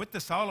 with the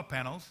solar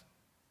panels,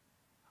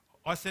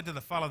 I said to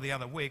the fellow the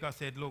other week, I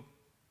said, look,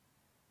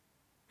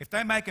 if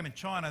they make them in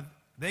China,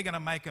 they're going to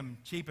make them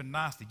cheap and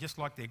nasty, just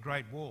like their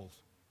Great Walls.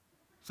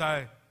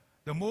 So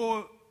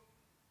the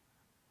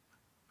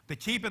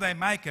cheaper they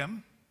make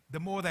them, the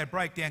more they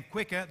break down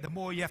quicker, the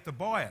more you have to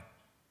buy it.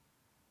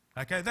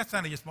 Okay, that's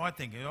only just my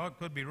thinking. I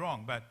could be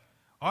wrong, but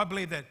I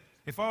believe that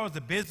if I was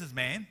a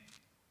businessman,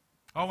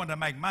 I wanted to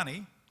make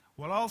money,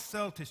 well, I'll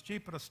sell to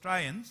stupid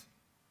Australians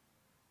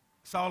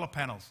solar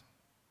panels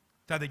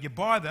so that you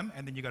buy them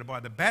and then you've got to buy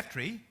the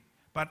battery.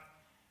 But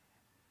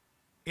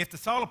if the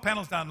solar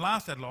panels don't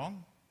last that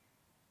long,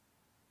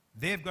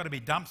 they've got to be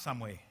dumped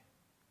somewhere.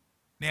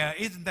 Now,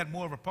 isn't that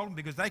more of a problem?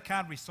 Because they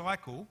can't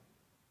recycle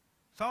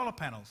solar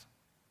panels.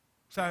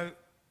 So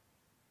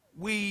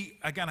we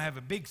are going to have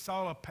a big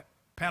solar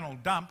panel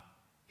dump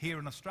here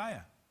in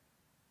Australia.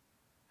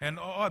 And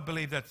I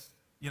believe that's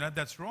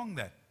wrong,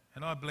 that.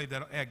 And I believe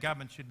that our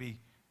government should be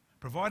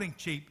providing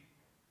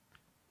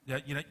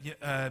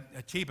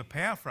a cheaper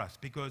power for us,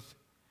 because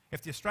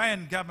if the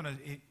Australian government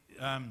is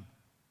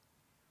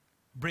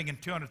bringing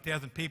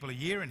 200,000 people a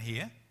year in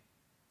here,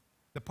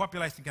 the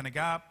population is going to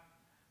go up.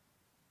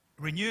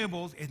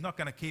 Renewables is not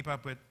going to keep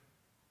up with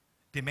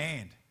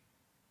demand.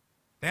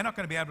 They're not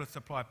going to be able to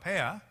supply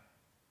power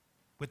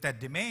with that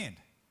demand.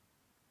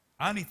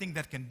 Only thing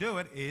that can do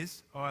it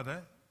is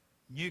either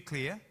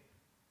nuclear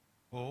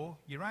or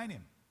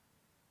uranium.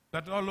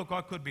 But look,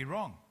 I could be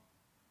wrong.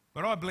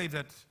 But I believe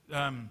that,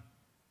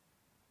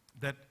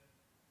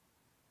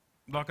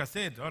 like I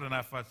said, I don't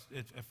know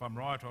if I'm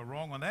right or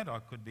wrong on that. I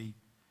could be,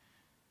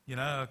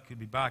 I could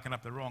be barking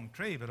up the wrong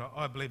tree. But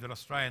I believe that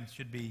Australians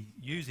should be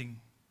using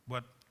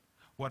what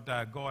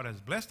God has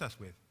blessed us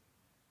with.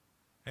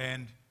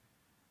 And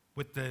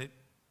with the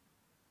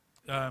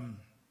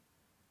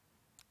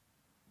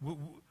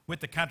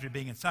country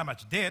being in so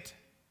much debt,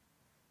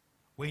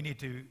 we need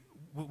to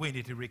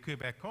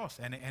recoup our costs.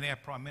 And our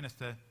Prime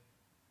Minister,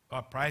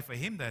 I pray for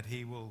him that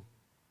he will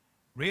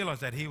realise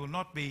that he will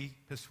not be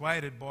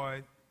persuaded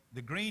by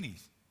the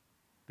greenies,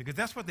 because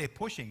that's what they're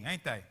pushing,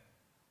 ain't they?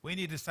 We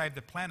need to save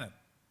the planet.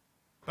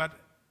 But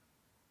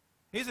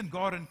isn't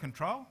God in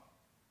control?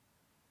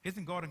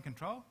 Isn't God in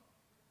control?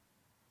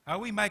 Are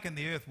we making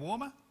the earth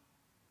warmer?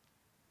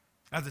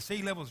 Are the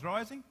sea levels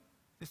rising?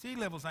 The sea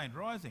levels ain't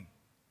rising.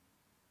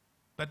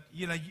 But,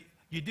 you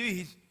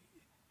do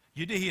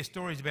hear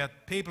stories about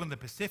people in the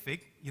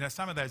Pacific,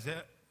 some of those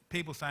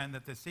people saying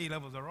that the sea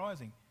levels are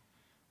rising.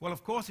 Well,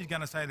 of course he's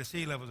going to say the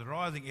sea levels are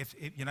rising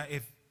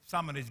if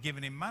someone is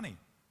giving him money.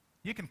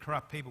 You can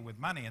corrupt people with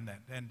money and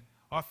that, and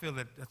I feel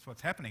that that's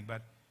what's happening.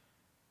 But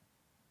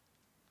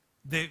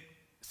the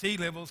sea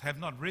levels have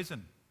not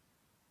risen.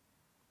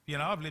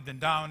 I've lived in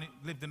Darwin,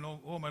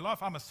 all my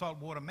life. I'm a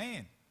saltwater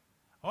man.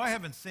 I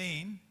haven't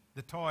seen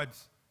the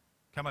tides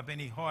come up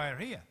any higher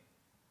here.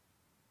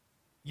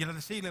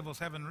 The sea levels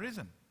haven't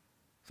risen.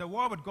 So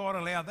why would God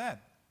allow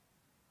that?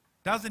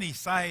 Doesn't he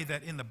say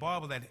that in the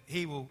Bible that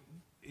he will,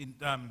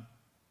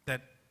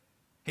 that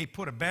he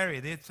put a barrier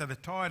there so the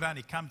tide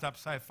only comes up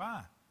so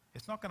far?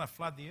 It's not going to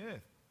flood the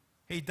earth.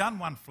 He's done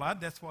one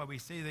flood. That's why we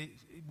see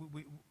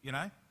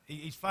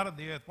he's flooded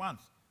the earth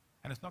once,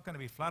 and it's not going to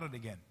be flooded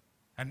again.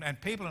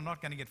 And people are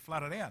not going to get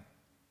flooded out,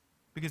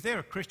 because there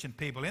are Christian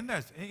people in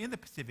the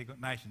Pacific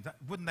nations.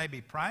 Wouldn't they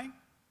be praying?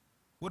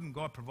 Wouldn't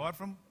God provide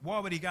for them? Why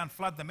would he go and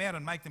flood them out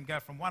and make them go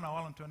from one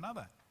island to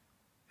another?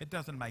 It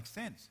doesn't make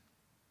sense.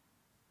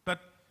 But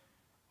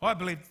I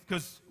believe,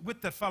 because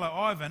with that fellow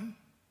Ivan,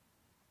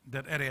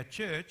 that at our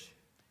church,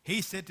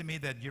 he said to me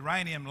that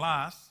uranium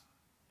lasts.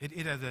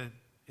 It has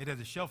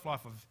a shelf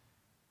life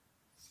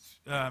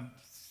of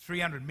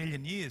 300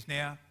 million years.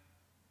 Now,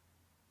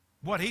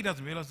 what he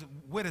doesn't realise,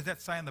 where does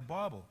that say in the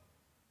Bible?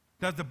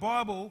 Does the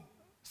Bible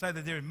say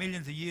that there are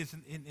millions of years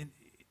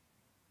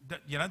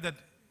that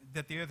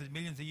the earth is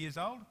millions of years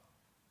old?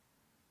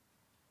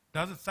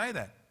 Does it say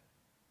that?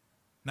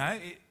 No.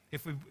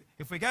 If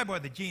we go by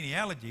the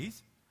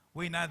genealogies,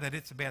 we know that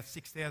it's about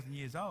 6,000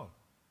 years old.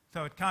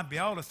 So it can't be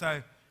older.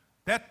 So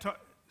that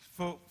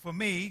for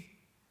me,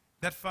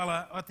 that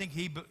fella, I think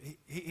he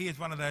is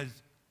one of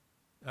those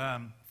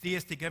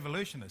theistic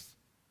evolutionists.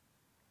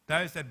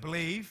 Those that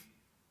believe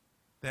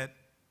that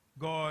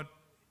God,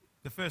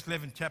 the first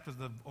 11 chapters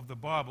of the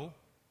Bible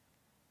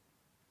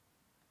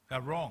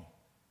are wrong,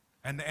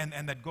 and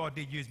that God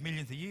did use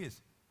millions of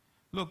years.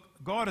 Look,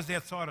 God is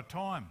outside of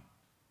time.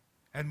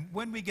 And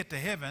when we get to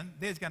heaven,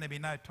 there's going to be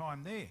no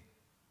time there,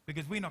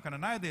 because we're not going to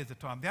know there's a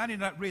time. The only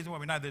reason why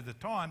we know there's a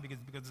time is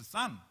because of the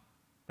sun.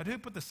 But who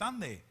put the sun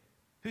there?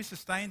 Who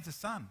sustains the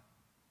sun?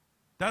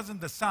 Doesn't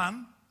the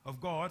Son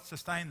of God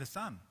sustain the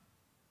sun?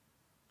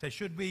 So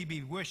should we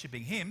be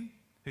worshipping him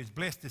who's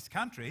blessed this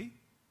country,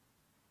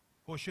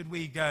 or should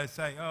we go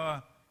say,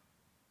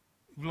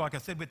 like I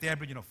said with the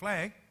Aboriginal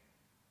flag,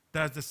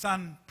 does the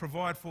sun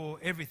provide for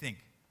everything?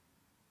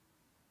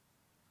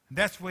 And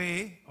that's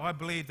where I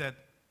believe that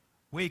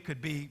we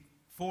could be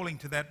falling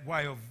to that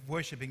way of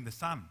worshipping the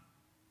sun.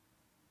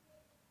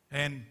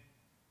 And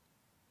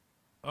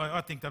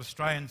I think that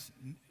Australians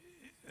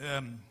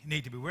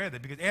need to be aware of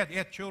that, because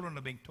our children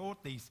are being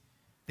taught these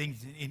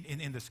things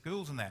in the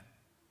schools and that.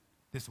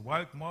 This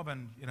woke mob,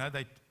 and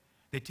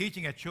they're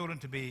teaching our children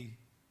to be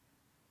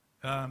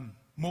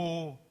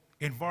more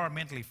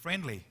environmentally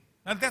friendly.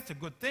 And that's a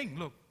good thing.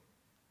 Look,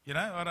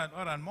 I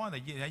don't mind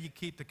that. You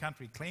keep the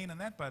country clean and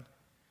that, but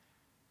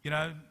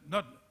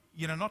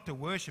not to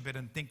worship it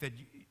and think that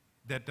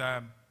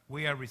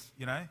we are,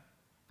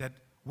 that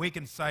we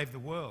can save the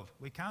world.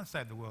 We can't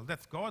save the world.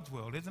 That's God's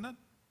world, isn't it?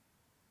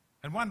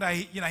 And one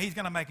day, He's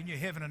going to make a new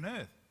heaven and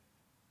earth.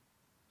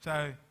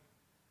 So,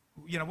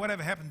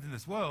 whatever happens in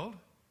this world,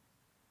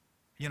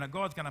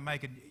 God's going to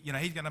make it.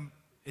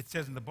 It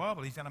says in the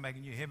Bible, He's going to make a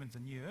new heavens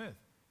and new earth.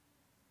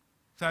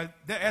 So,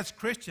 as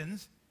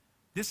Christians,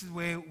 this is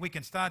where we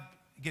can start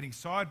getting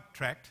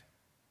sidetracked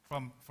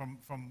from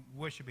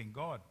worshipping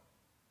God.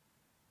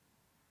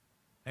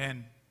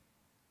 And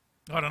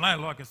I don't know,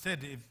 like I said,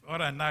 if I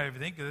don't know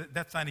everything,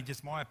 that's only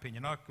just my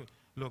opinion. I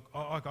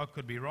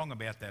could be wrong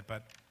about that,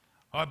 but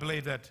I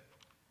believe that,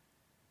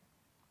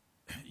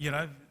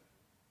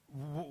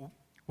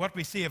 what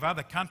we see of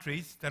other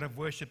countries that have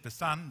worshipped the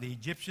sun, the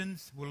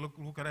Egyptians, we'll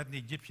look at it in the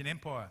Egyptian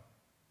Empire.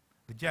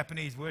 The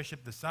Japanese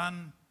worship the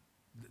sun,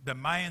 the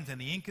Mayans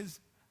and the Incas,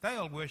 they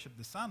all worship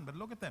the sun, but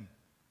look at them.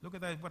 Look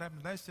at what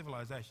happened to those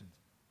civilizations.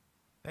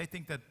 They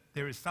think that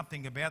there is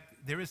something about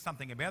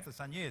the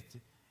sun. Yes,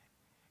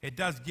 it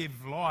does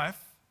give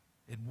life.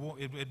 It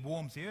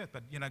warms the earth.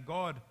 But,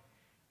 God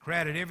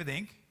created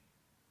everything.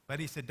 But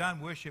He said,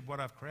 don't worship what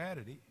I've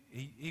created.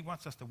 He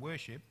wants us to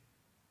worship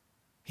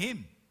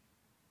Him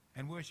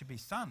and worship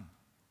His Son.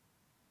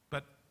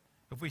 But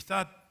if we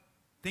start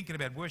thinking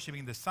about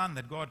worshipping the sun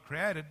that God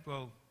created,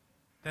 well,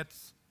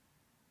 that's,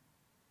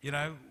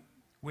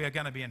 we are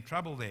going to be in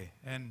trouble there.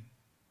 And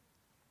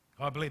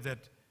I believe that,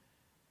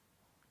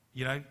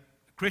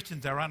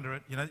 Christians are under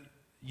it.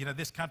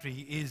 This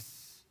country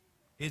is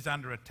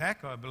under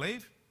attack, I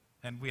believe,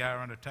 and we are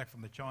under attack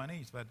from the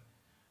Chinese. But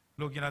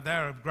look,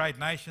 they're a great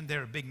nation,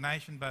 they're a big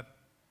nation, but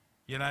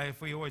if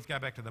we always go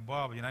back to the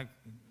Bible,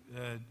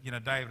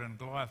 David and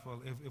Goliath.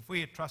 Well, if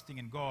we are trusting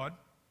in God,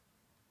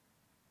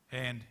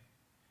 and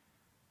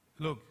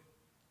look,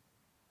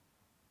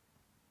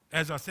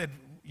 as I said,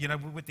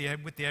 with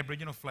the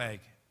Aboriginal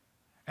flag,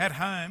 at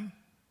home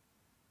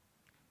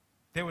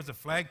there was a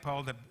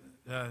flagpole that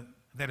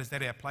is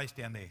at our place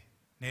down there.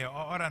 Now,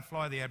 I don't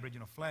fly the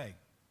Aboriginal flag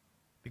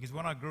because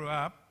when I grew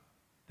up,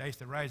 they used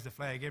to raise the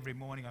flag every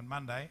morning on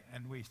Monday,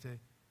 and we used to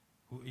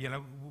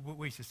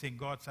sing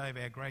 "God Save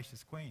Our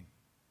Gracious Queen,"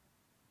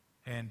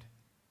 and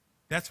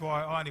that's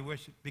why I only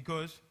worship,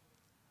 because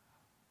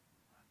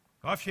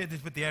I've shared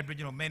this with the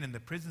Aboriginal men in the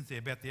prisons there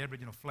about the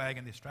Aboriginal flag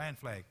and the Australian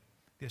flag.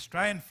 The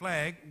Australian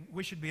flag,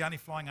 we should be only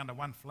flying under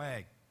one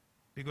flag,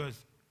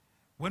 because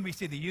when we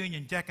see the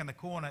Union Jack in the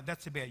corner,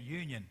 that's about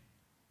union.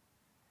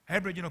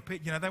 Aboriginal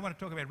people, they want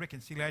to talk about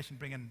reconciliation,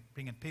 bringing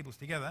peoples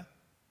together.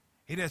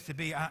 It has to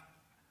be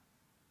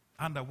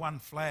under one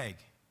flag.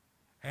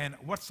 And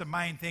what's the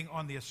main thing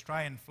on the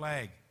Australian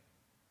flag?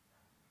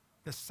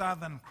 The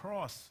Southern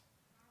Cross.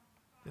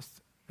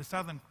 The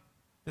Southern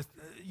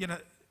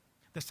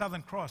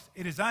Cross.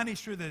 It is only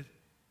through the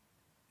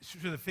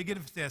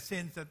forgiveness of our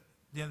sins that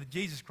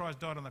Jesus Christ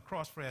died on the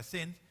cross for our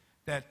sins,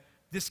 that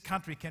this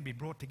country can be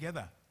brought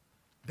together.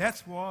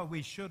 That's why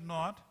there should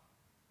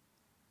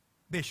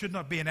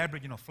not be an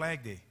Aboriginal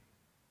flag there.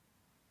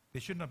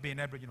 There should not be an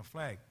Aboriginal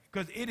flag,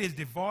 because it is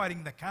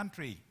dividing the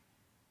country.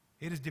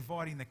 It is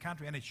dividing the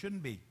country, and it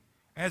shouldn't be.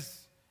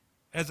 As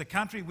a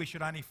country, we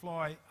should only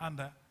fly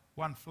under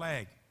one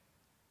flag.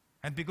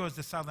 And because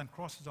the Southern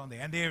Cross is on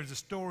there, and there is a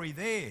story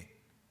there.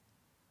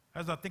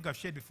 As I think I've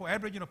shared before,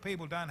 Aboriginal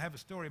people don't have a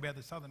story about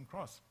the Southern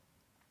Cross.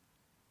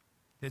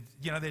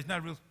 There's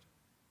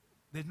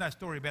no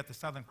story about the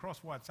Southern Cross,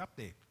 why it's up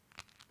there.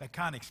 They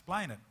can't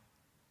explain it,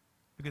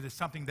 because it's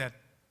something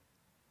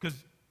because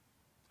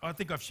I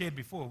think I've shared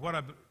before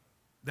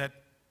that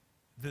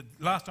the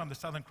last time the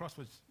Southern Cross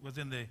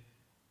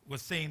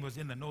was seen was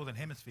in the Northern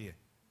Hemisphere.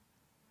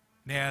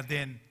 Now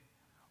then,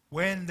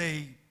 when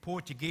the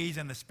Portuguese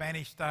and the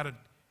Spanish started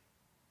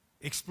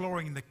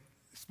exploring the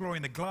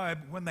globe,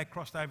 when they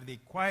crossed over the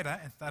equator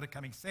and started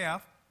coming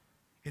south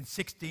in the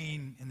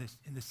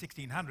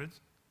 1600s,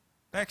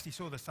 they actually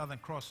saw the Southern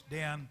Cross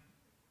down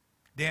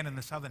in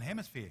the Southern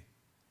Hemisphere.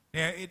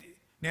 Now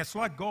it's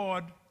like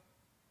God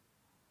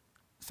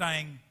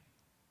saying,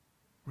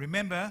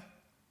 remember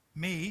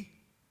me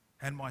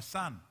and my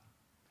son.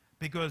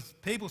 Because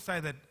people say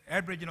that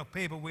Aboriginal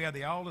people, we are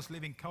the oldest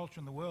living culture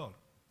in the world.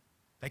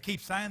 They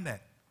keep saying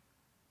that.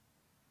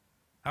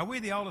 Are we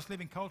the oldest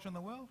living culture in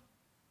the world?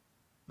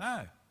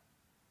 No.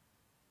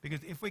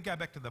 Because if we go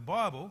back to the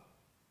Bible,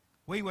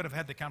 we would have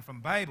had to come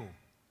from Babel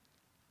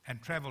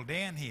and travel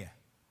down here.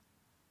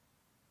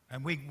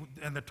 And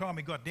the time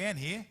we got down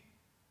here,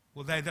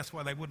 well, that's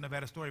why they wouldn't have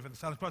had a story for the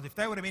Southern Cross. If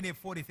they would have been here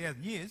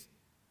 40,000 years,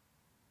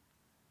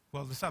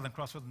 well, the Southern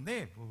Cross wasn't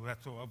there. Well,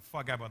 that's all. If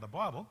I go by the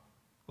Bible,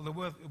 well,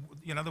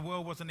 the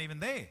world wasn't even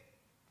there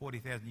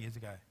 40,000 years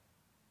ago.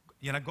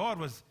 God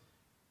was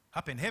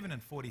up in heaven in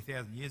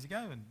 40,000 years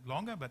ago and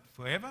longer, but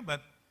forever,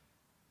 but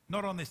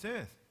not on this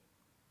earth.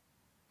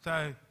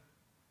 So,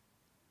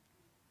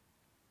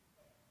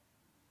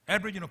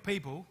 Aboriginal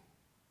people,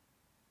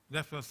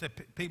 that's what I said,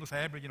 people say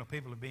Aboriginal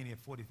people have been here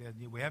 40,000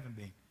 years. We haven't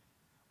been.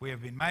 We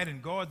have been made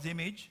in God's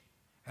image,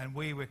 and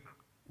we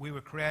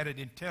were created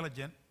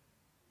intelligent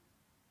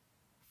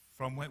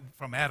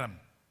from Adam.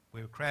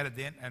 We were created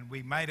then, and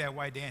we made our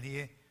way down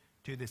here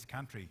to this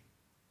country.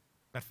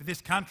 But for this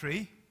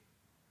country,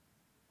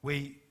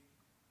 we,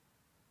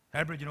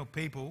 Aboriginal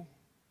people,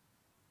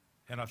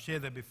 and I've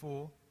shared that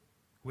before,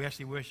 we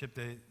actually worship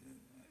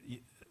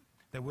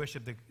they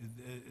worship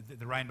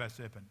the rainbow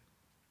serpent.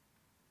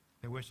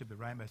 They worship the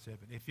rainbow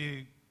serpent. If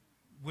you,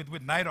 with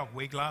NAIDOC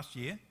Week last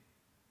year,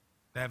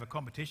 they have a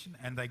competition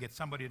and they get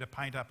somebody to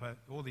paint up,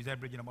 all these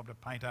Aboriginal mob to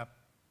paint up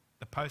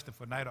the poster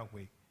for NAIDOC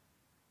Week.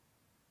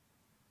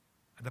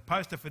 And the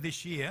poster for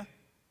this year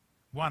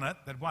won it.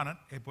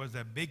 It was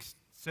a big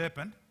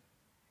serpent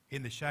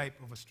in the shape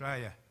of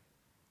Australia.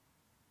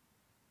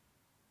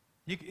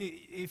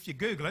 If you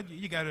Google it,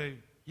 you go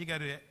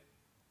to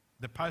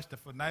the poster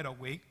for NAIDOC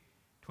Week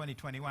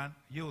 2021,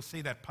 you'll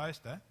see that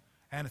poster,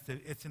 and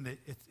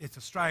it's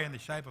Australia in the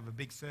shape of a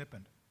big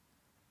serpent.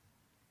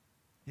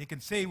 You can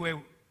see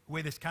where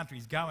this country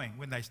is going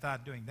when they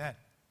start doing that,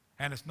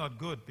 and it's not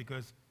good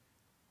because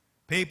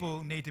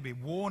people need to be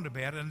warned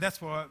about it, and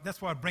that's why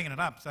I'm bringing it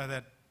up so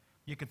that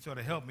you can sort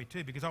of help me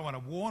too, because I want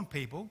to warn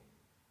people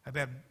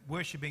about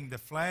worshipping the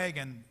flag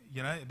and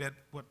about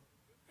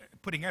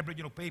putting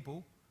Aboriginal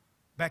people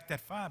back that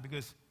far,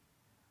 because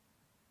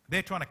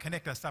they're trying to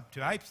connect us up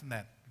to apes and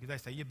that, because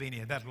they say, you've been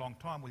here that long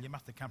time, well, you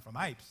must have come from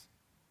apes.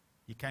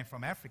 You came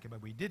from Africa, but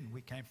we didn't.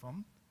 We came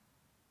from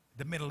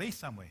the Middle East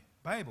somewhere,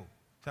 Babel.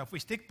 So if we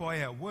stick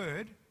by our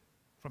word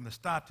from the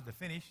start to the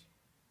finish,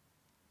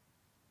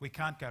 we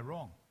can't go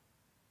wrong.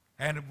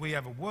 And we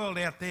have a world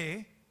out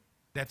there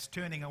that's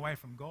turning away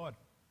from God.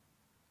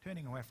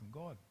 Turning away from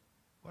God.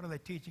 What are they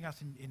teaching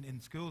us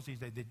in schools these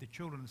days, the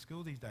children in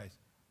school these days?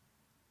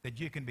 That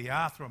you can be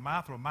Arthur or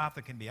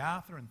Martha can be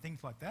Arthur and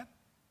things like that.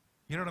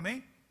 You know what I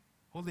mean?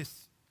 All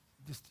this,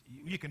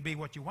 you can be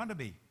what you want to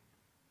be.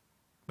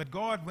 But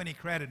God, when he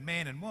created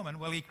man and woman,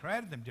 well, he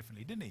created them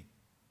differently, didn't he?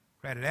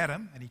 Created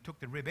Adam and he took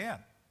the rib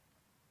out.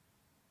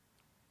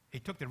 He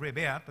took the rib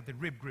out, but the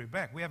rib grew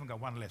back. We haven't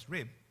got one less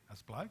rib,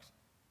 us blokes.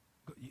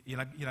 You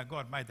know,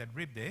 God made that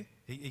rib there.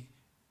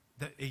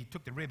 He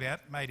took the rib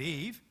out, made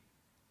Eve,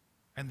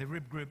 and the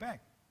rib grew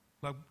back.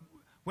 Like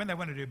when they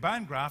want to do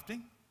bone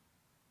grafting,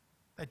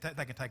 they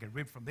can take a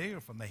rib from there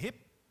or from the hip,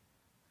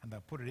 and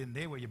they'll put it in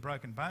there where your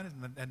broken bone is,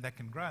 and that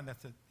can grow, and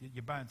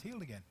your bone's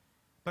healed again.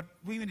 But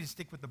we need to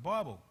stick with the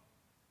Bible.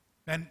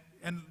 And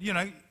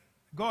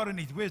God in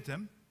his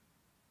wisdom,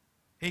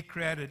 he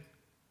created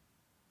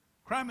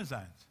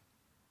chromosomes.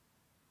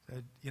 So,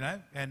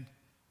 and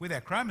with our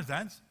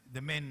chromosomes,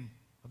 the men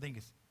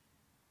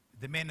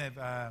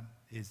have,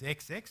 is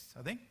XX,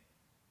 I think.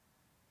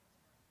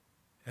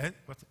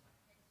 What's it?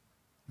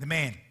 The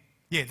man.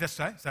 Yeah, that's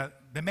so. So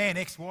the man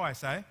XY,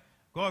 so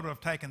God would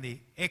have taken the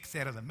X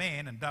out of the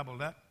man and doubled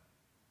that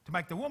to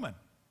make the woman.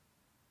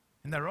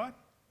 Isn't that right?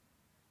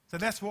 So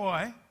that's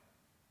why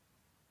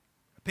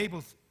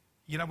people,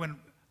 when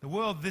the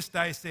world this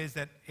day says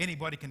that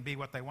anybody can be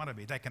what they want to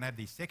be, they can have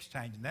these sex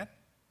change and that,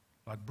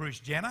 like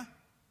Bruce Jenner,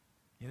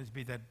 to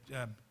be that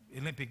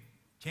Olympic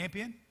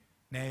champion.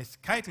 Now it's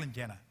Caitlyn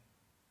Jenner.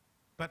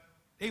 But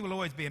he will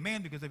always be a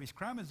man because of his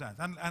chromosomes,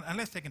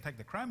 unless they can take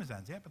the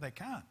chromosomes out, but they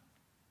can't.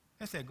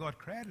 That's how God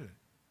created it.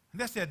 And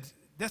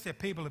that's how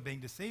people are being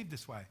deceived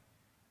this way.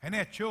 And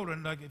our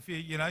children, like if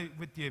you,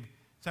 with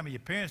some of your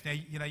parents now,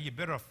 you're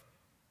better off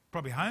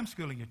probably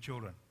homeschooling your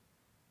children.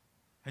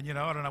 And,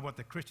 I don't know what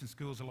the Christian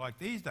schools are like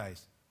these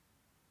days.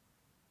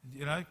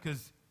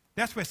 Because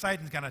that's where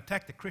Satan's going to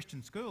attack the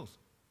Christian schools.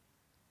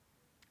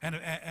 And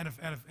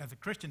if the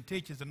Christian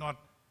teachers are not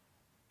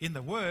in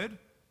the Word,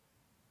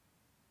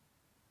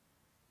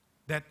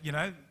 that,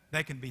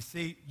 they can be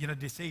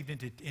deceived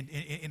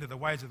into the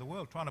ways of the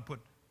world, trying to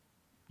put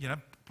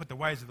the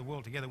ways of the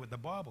world together with the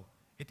Bible.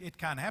 It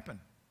can't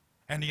happen.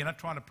 And,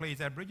 trying to please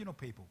Aboriginal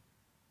people.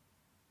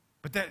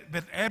 But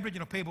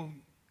Aboriginal people,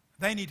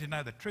 they need to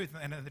know the truth,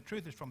 and the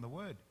truth is from the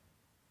Word.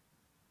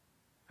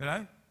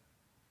 And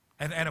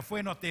if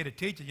we're not there to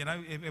teach it,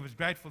 it was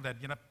grateful that,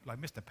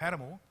 like Mr.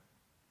 Patamore,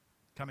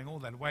 coming all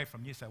that way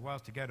from New South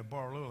Wales to go to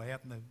Borroloola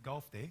out in the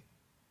Gulf there,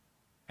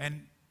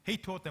 and he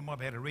taught them how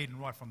to read and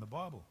write from the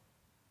Bible.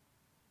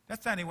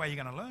 That's the only way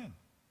you're going to learn.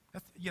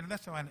 That's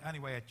the only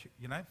way,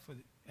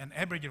 and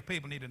Aboriginal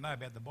people need to know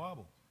about the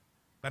Bible.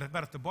 But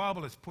if the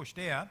Bible is pushed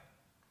out,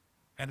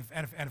 and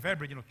if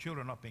Aboriginal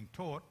children are not being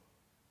taught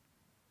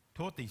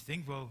these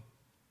things, well,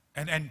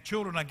 and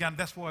children, again,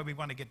 that's why we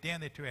want to get down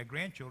there to our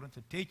grandchildren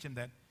to teach them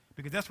that,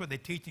 because that's what they're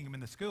teaching them in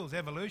the schools,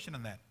 evolution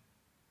and that.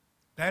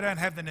 They don't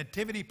have the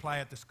nativity play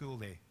at the school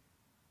there.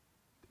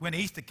 When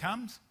Easter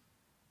comes,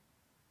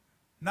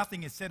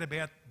 nothing is said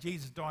about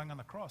Jesus dying on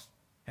the cross.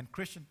 And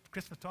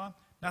Christmas time,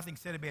 nothing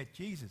said about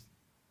Jesus.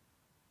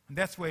 And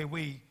that's where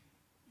we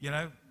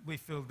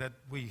feel that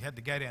we had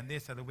to go down there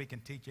so that we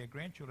can teach our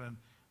grandchildren.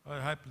 I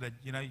hope that,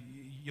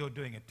 you're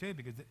doing it too,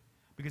 because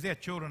because our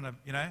children are,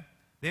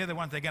 they're the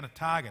ones they're going to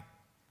target.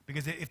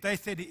 Because if they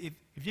said,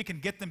 if you can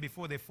get them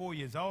before they're 4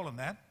 years old and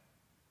that,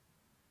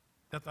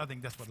 I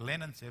think that's what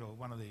Lenin said, or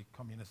one of the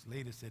communist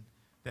leaders said,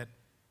 that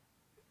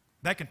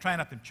they can train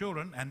up them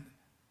children and,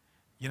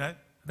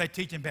 they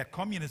teach them about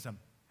communism.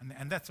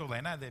 And that's all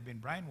they know. They've been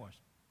brainwashed.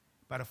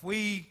 But if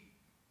we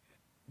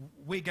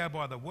go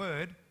by the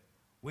word,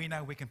 we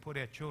know we can put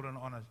our children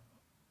on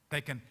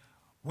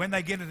when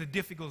they get into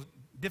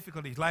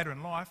difficulties later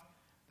in life,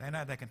 they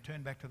know they can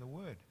turn back to the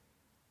word.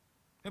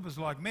 It was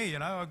like me,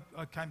 I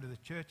came to the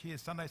church here,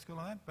 Sunday school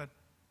and that, but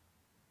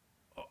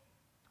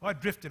I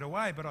drifted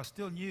away, but I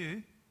still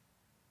knew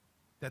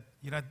that,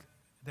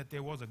 that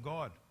there was a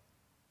God.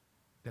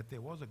 That there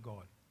was a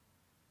God.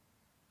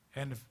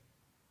 And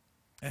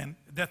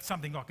that's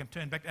something I can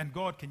turn back, and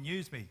God can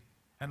use me,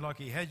 and like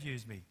he has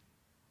used me.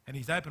 And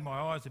he's opened my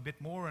eyes a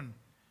bit more, and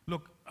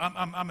look,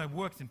 I'm a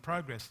work in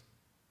progress.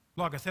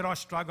 Like I said, I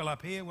struggle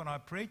up here when I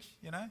preach,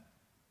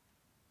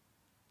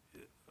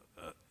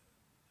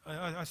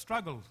 I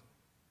struggle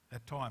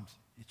at times,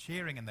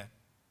 sharing in that.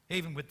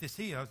 Even with this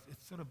here,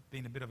 it's sort of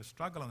been a bit of a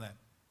struggle in that.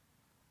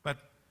 But,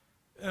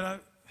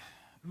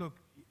 look,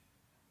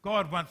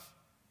 God wants,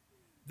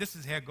 this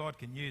is how God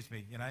can use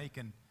me,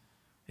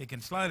 He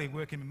can slowly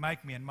work in me,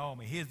 make me and mould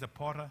me. Here's the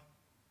potter,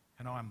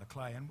 and I am the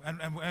clay.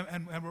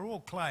 And we're all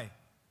clay.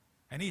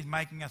 And he's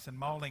making us and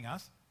moulding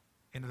us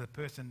into the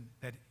person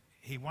that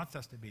he wants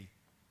us to be.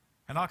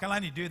 And I can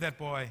only do that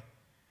by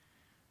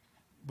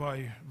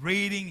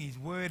reading his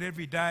word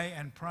every day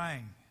and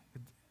praying.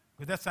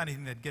 Because that's the only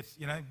thing that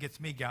gets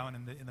me going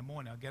in the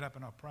morning. I get up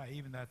and I pray.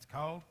 Even though it's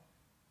cold,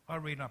 I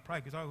read and I pray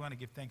because I want to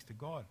give thanks to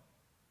God.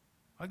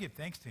 I give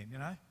thanks to him,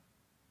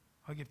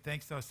 I give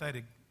thanks. I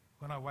say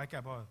when I wake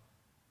up,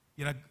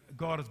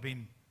 God has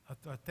been,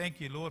 I thank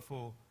you, Lord,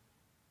 for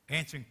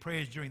answering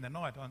prayers during the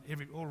night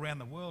all around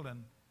the world.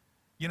 And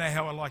you know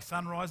how I like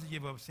sunrises?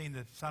 You've ever seen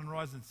the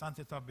sunrises and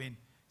sunsets I've been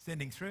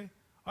sending through?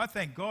 I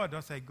thank God. I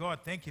say, God,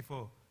 thank you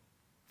for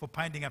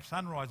painting up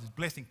sunrises,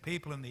 blessing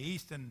people in the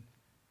east and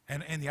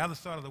the other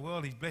side of the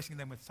world. He's blessing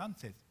them with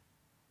sunsets.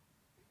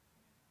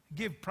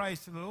 Give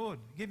praise to the Lord.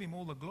 Give him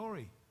all the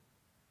glory.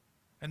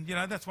 And,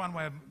 that's one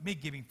way of me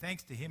giving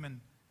thanks to him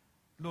and,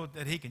 Lord,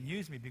 that he can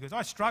use me, because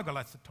I struggle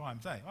at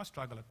times, I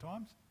struggle at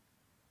times,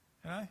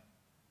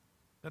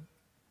 But,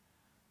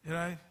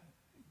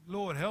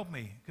 Lord, help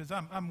me, because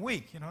I'm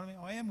weak, what I mean?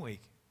 I am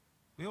weak.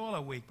 We all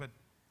are weak, but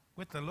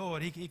with the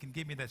Lord, he can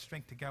give me that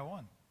strength to go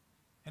on.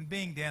 And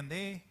being down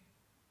there,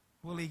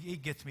 well, he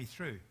gets me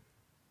through.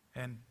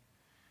 And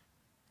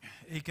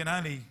I can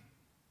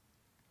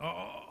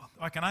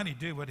only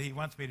do what he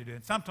wants me to do.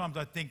 And sometimes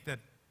I think that,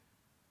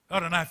 I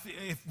don't know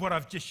if what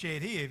I've just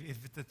shared here, if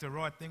it's the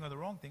right thing or the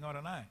wrong thing, I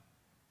don't know.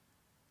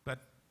 But,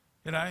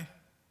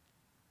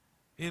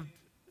 if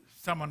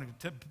someone,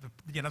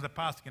 the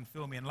pastor can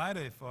fill me in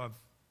later if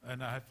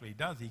and hopefully he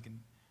does, he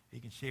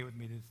can share with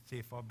me to see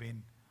if I've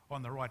been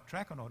on the right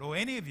track or not. Or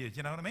any of you,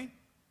 you know what I mean?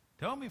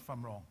 Tell me if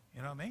I'm wrong,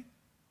 you know what I mean?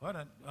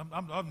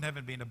 I've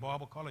never been to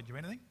Bible college or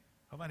anything.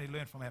 I've only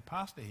learned from our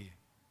pastor here.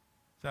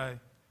 So,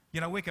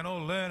 we can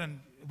all learn and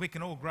we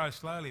can all grow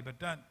slowly, but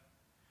don't,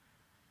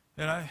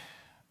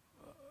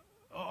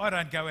 I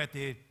don't go out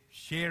there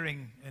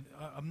sharing, and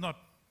I'm not,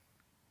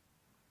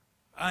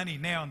 only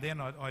now and then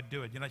I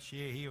do it,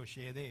 share here or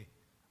share there.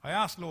 I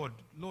ask Lord,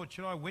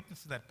 should I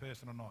witness to that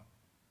person or not?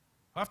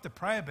 I have to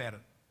pray about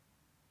it,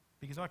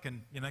 because I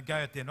can, go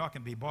out there and I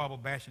can be Bible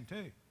bashing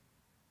too.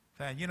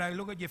 Saying,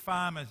 look at your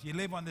farmers, you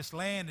live on this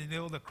land and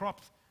all the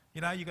crops,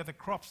 you got the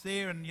crops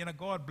there and,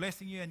 God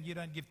blessing you and you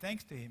don't give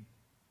thanks to him.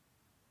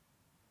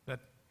 But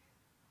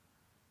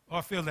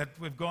I feel that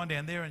we've gone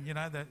down there and,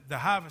 the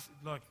harvest,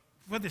 like,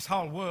 for this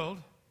whole world,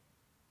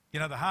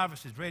 the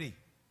harvest is ready,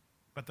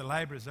 but the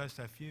labourers are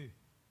so few.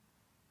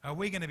 Are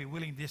we going to be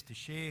willing just to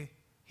share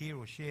here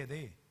or share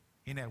there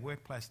in our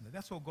workplace? And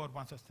that's all God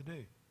wants us to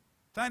do.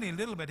 It's only a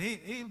little bit.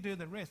 He'll do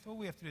the rest. All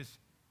we have to do is,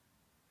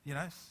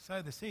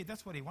 sow the seed.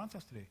 That's what he wants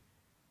us to do.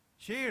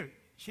 Share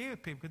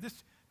with people,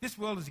 because this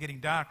world is getting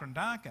darker and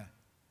darker.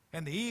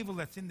 And the evil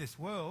that's in this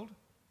world,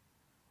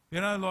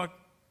 like,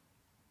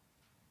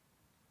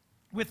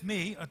 with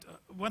me,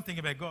 one thing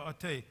about God, I'll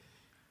tell you,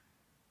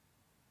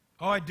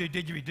 I do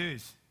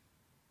didgeridoos.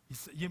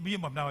 You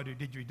might know I do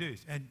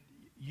didgeridoos. And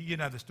you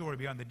know the story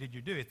behind the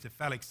didgeridoo. It's a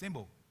phallic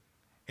symbol.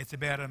 It's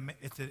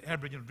it's an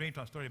Aboriginal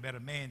Dreamtime story about a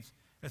man's,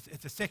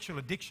 it's a sexual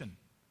addiction.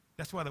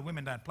 That's why the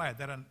women don't play it.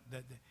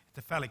 It's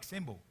a phallic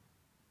symbol.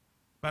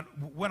 But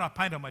when I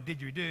paint on my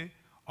didgeridoo,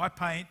 I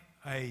paint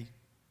a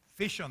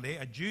fish on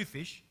there, a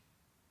Jewfish,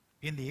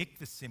 in the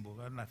ichthys symbol.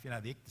 I don't know if you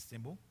know the ichthys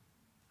symbol.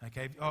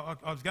 Okay,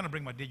 I was going to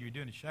bring my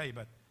didgeridoo and show you,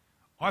 but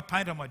I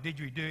paint on my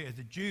didgeridoo as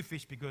a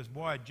Jewfish. Because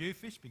why a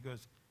Jewfish?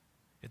 Because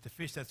it's a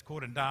fish that's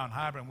caught in Darwin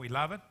Harbour and we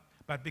love it.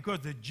 But because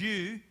the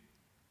Jew,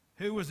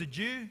 who was a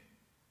Jew?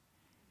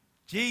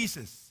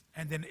 Jesus.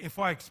 And then if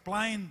I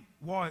explain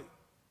why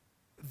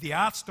the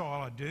art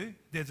style I do,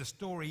 there's a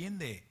story in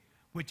there,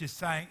 which is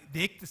saying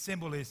the ichthys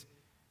symbol is,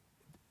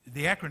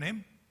 the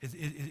acronym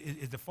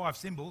is the 5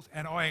 symbols,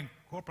 and I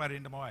incorporate it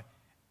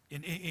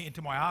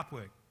into my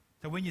artwork.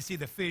 So when you see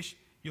the fish,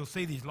 you'll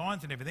see these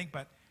lines and everything,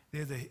 but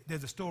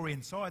there's a story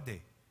inside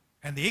there.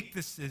 And the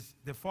ICTIS is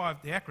the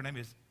acronym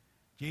is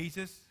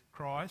Jesus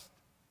Christ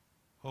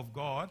of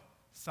God,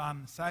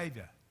 Son,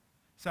 Saviour.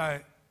 So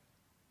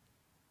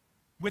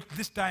with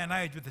this day and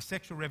age, with the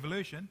sexual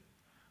revolution,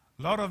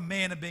 a lot of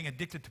men are being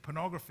addicted to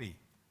pornography.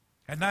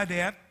 And no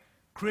doubt,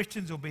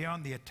 Christians will be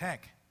on the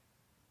attack.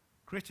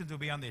 Christians will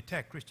be on the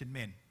attack, Christian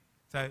men.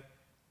 So,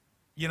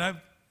 you know,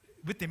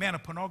 with the amount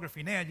of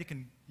pornography now, you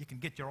can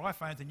get your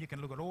iPhones and you can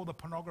look at all the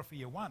pornography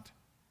you want.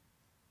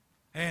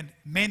 And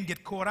men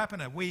get caught up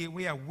in it.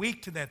 We are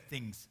weak to that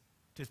things,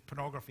 just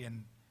pornography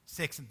and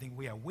sex and things.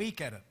 We are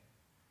weak at it.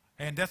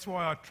 And that's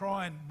why I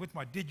try and, with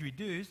my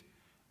didgeridoos,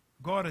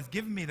 God has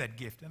given me that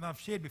gift. And I've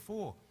shared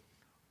before,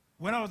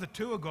 when I was a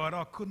tour guide,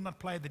 I could not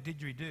play the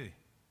didgeridoo.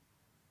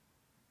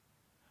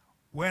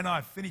 When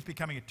I finished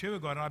becoming a tour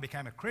guide and I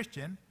became a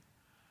Christian,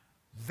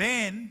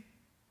 then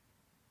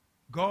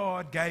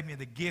God gave me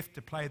the gift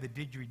to play the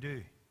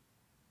didgeridoo.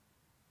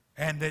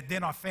 And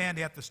then I found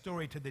out the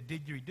story to the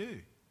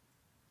didgeridoo.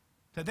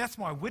 So that's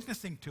my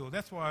witnessing tool.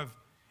 That's why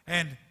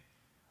and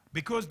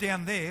because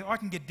down there, I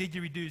can get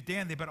didgeridoos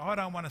down there, but I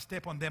don't want to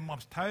step on them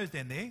mob's toes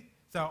down there.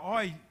 So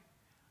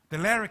the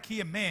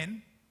Larrakia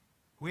men,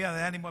 we are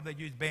the only mob that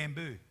use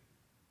bamboo.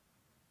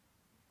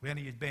 We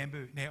only use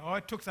bamboo. Now, I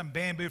took some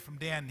bamboo from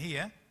down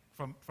here,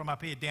 from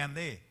up here down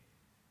there.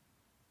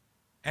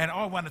 And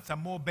I wanted some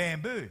more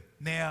bamboo.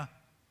 Now,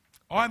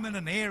 I'm in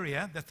an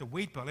area that's a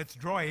wheat belt. It's a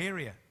dry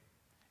area.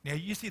 Now,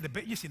 you see the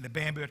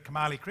bamboo at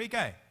Kamali Creek,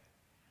 eh?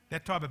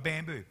 That type of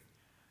bamboo.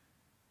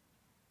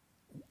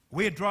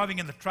 We're driving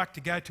in the truck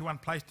to go to one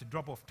place to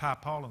drop off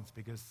tarpaulins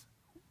because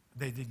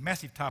there's these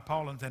massive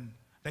tarpaulins, and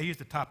they use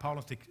the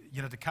tarpaulins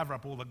to cover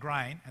up all the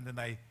grain, and then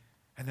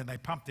they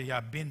pump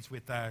the bins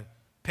with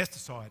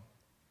pesticide.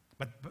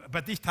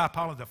 But these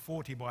tarpaulins are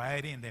 40 by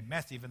 80 and they're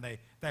massive, and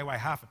they weigh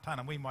half a tonne,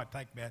 and we might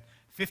take about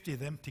 50 of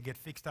them to get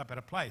fixed up at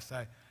a place.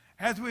 So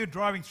as we're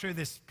driving through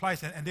this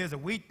place, and there's a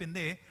wheat bin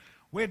there,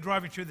 we're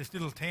driving through this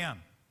little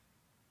town.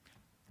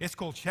 It's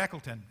called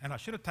Shackleton, and I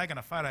should have taken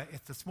a photo.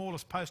 It's the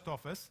smallest post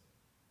office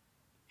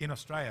in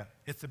Australia.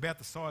 It's about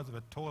the size of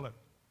a toilet.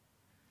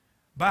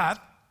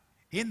 But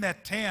in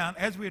that town,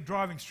 as we were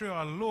driving through,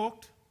 I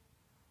looked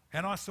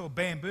and I saw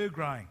bamboo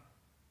growing.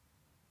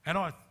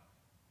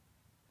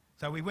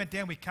 So we went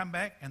down, we come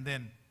back, and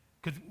then,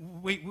 because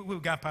we were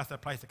going past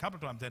that place a couple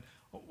of times, and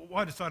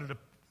I decided to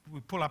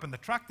pull up in the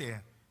truck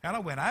there. And I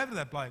went over to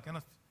that bloke,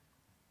 and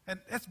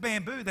that's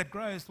bamboo that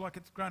grows like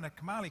it's grown at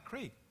Kamali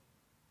Creek.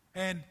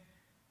 And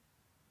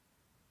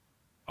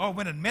I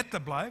went and met the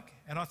bloke,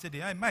 and I said to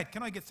him, "Hey, mate,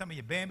 can I get some of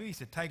your bamboo?" He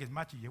said, "Take as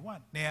much as you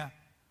want." Now,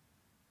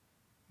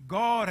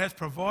 God has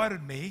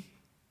provided me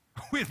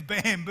with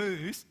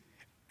bamboos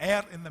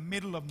out in the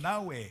middle of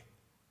nowhere.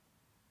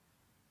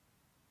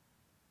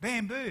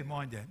 Bamboo,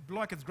 mind you,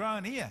 like it's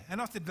growing here. And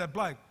I said to the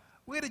bloke,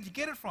 "Where did you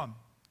get it from?"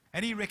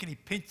 And he reckoned he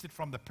pinched it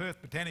from the Perth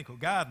Botanical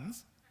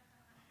Gardens,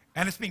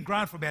 and it's been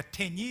grown for about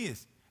 10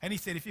 years. And he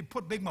said, if you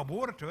put Big Mob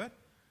water to it,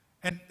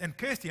 and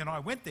Kirsty and I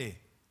went there,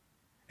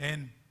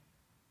 and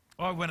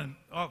I went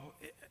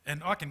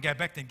and I can go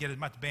back there and get as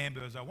much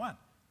bamboo as I want.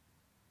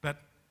 But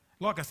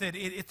like I said,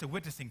 it's a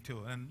witnessing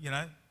tool, and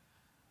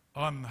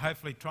I'm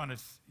hopefully trying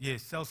to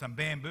sell some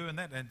bamboo and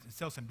that, and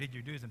sell some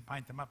didgeridoos and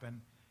paint them up.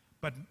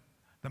 But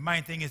the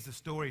main thing is the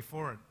story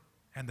for it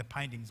and the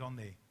paintings on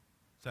there.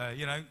 So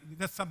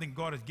that's something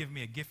God has given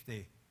me a gift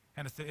there,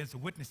 and it's a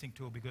witnessing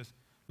tool because,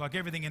 like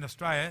everything in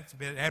Australia, it's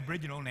about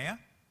Aboriginal now.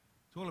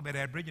 It's all about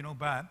Aboriginal,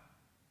 but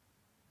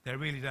they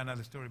really don't know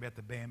the story about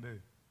the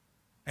bamboo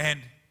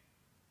and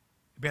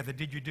about the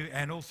didgeridoo,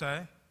 and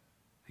also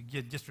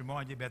just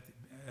remind you about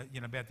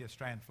about the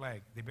Australian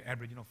flag, the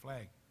Aboriginal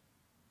flag.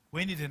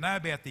 We need to know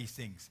about these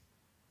things.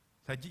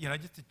 So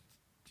just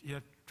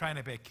to train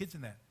up our kids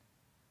in that,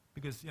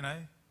 because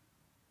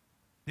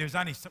there's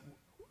only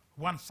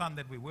one Son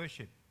that we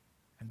worship,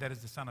 and that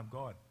is the Son of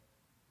God.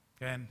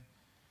 And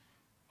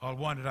I'll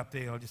wind it up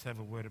there. I'll just have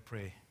a word of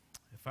prayer.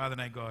 Father,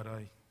 name God,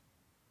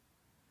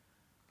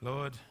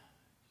 Lord,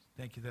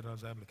 thank you that I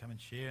was able to come and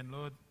share. And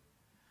Lord,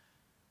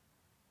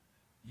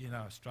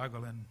 I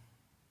struggle, and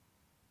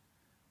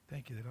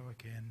thank you that I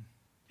can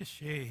just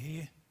share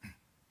here.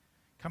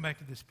 Come back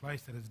to this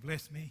place that has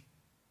blessed me,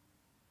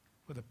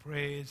 for the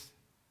prayers,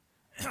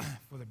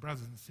 for the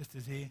brothers and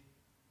sisters here.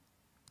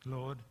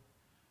 Lord,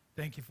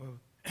 thank you for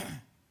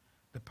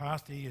the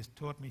pastor. He has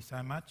taught me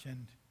so much,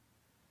 and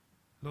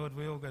Lord,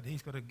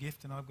 he's got a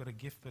gift and I've got a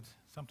gift, but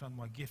sometimes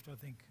my gift, I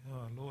think,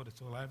 oh Lord,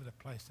 it's all over the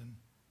place.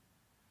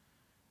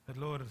 But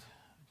Lord, I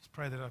just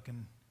pray that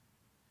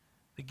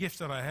the gifts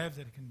that I have,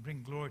 that it can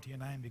bring glory to your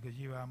name, because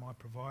you are my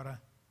provider.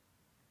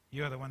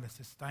 You are the one that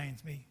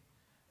sustains me.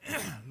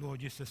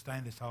 Lord, you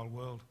sustain this whole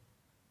world.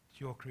 It's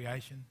your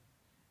creation.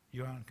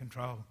 You are in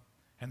control.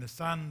 And the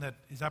sun that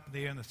is up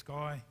there in the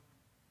sky,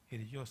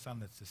 it is your Son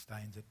that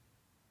sustains it.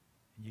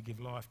 And you give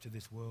life to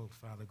this world,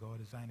 Father God,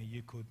 as only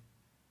you could.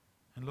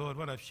 And Lord,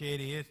 what I've shared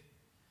here,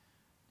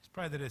 just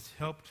pray that it's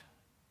helped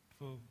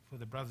for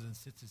the brothers and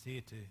sisters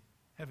here to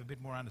have a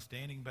bit more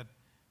understanding, but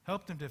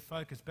help them to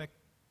focus back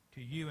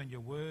to you and your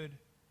word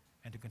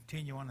and to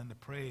continue on in the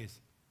prayers.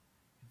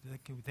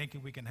 Thank you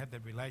we can have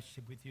that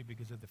relationship with you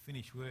because of the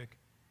finished work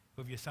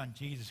of your Son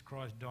Jesus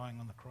Christ dying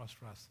on the cross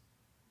for us.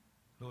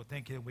 Lord,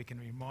 thank you that we can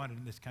be reminded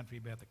in this country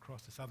about the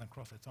cross, the Southern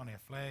Cross that's on our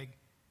flag,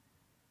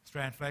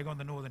 Australian flag, on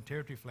the Northern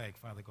Territory flag,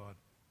 Father God.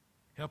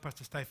 Help us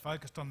to stay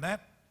focused on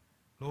that.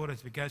 Lord,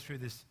 as we go through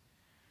this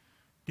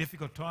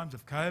difficult times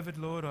of COVID,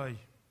 Lord, I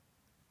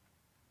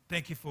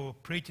thank you for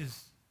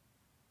preachers,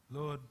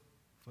 Lord,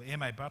 for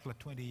M.A. Butler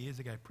 20 years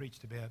ago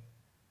preached about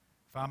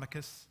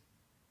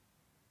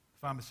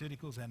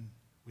pharmaceuticals, and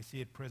we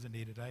see it present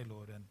here today,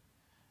 Lord. And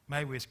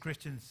may we as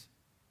Christians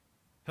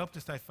help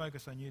to stay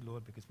focused on you,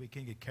 Lord, because we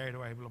can get carried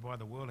away by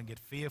the world and get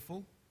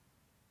fearful,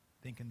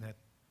 thinking that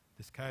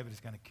this COVID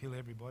is going to kill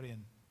everybody.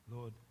 And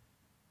Lord,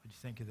 I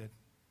just thank you that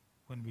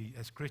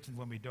as Christians,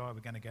 when we die, we're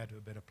going to go to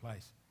a better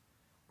place.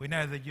 We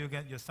know that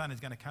your Son is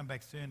going to come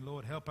back soon,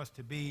 Lord. Help us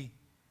to be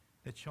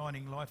that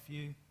shining light for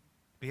you,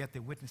 be out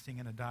there witnessing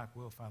in a dark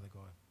world, Father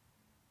God.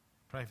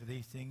 Pray for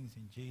these things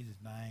in Jesus'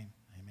 name.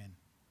 Amen.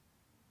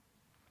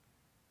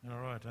 All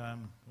right,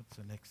 what's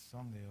the next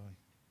song there?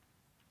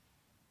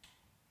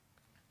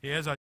 Yeah,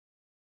 as I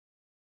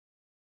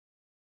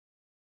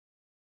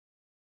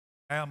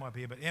might be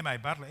here, but M.A.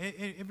 Butler.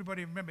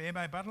 Everybody remember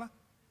M.A. Butler,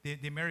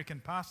 the American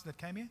pastor that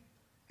came here?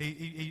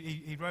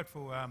 He wrote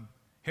for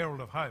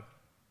Herald of Hope,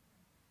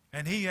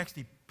 and he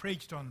actually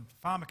preached on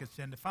pharmacus,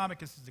 and the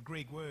pharmacus is the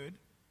Greek word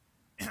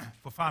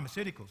for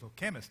pharmaceuticals or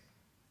chemist,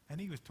 and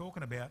he was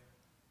talking about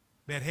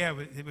how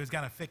it was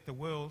going to affect the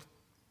world.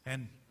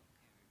 And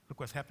look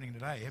what's happening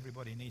today.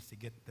 Everybody needs to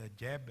get the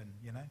jab, and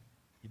you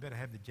better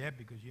have the jab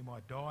because you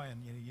might die,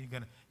 and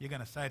you're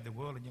going to save the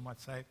world, and you might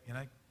save,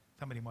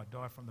 somebody might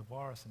die from the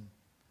virus and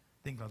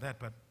things like that.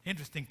 But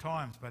interesting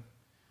times. But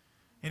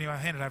anyway, I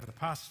hand it over to the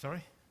pastor.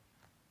 Sorry.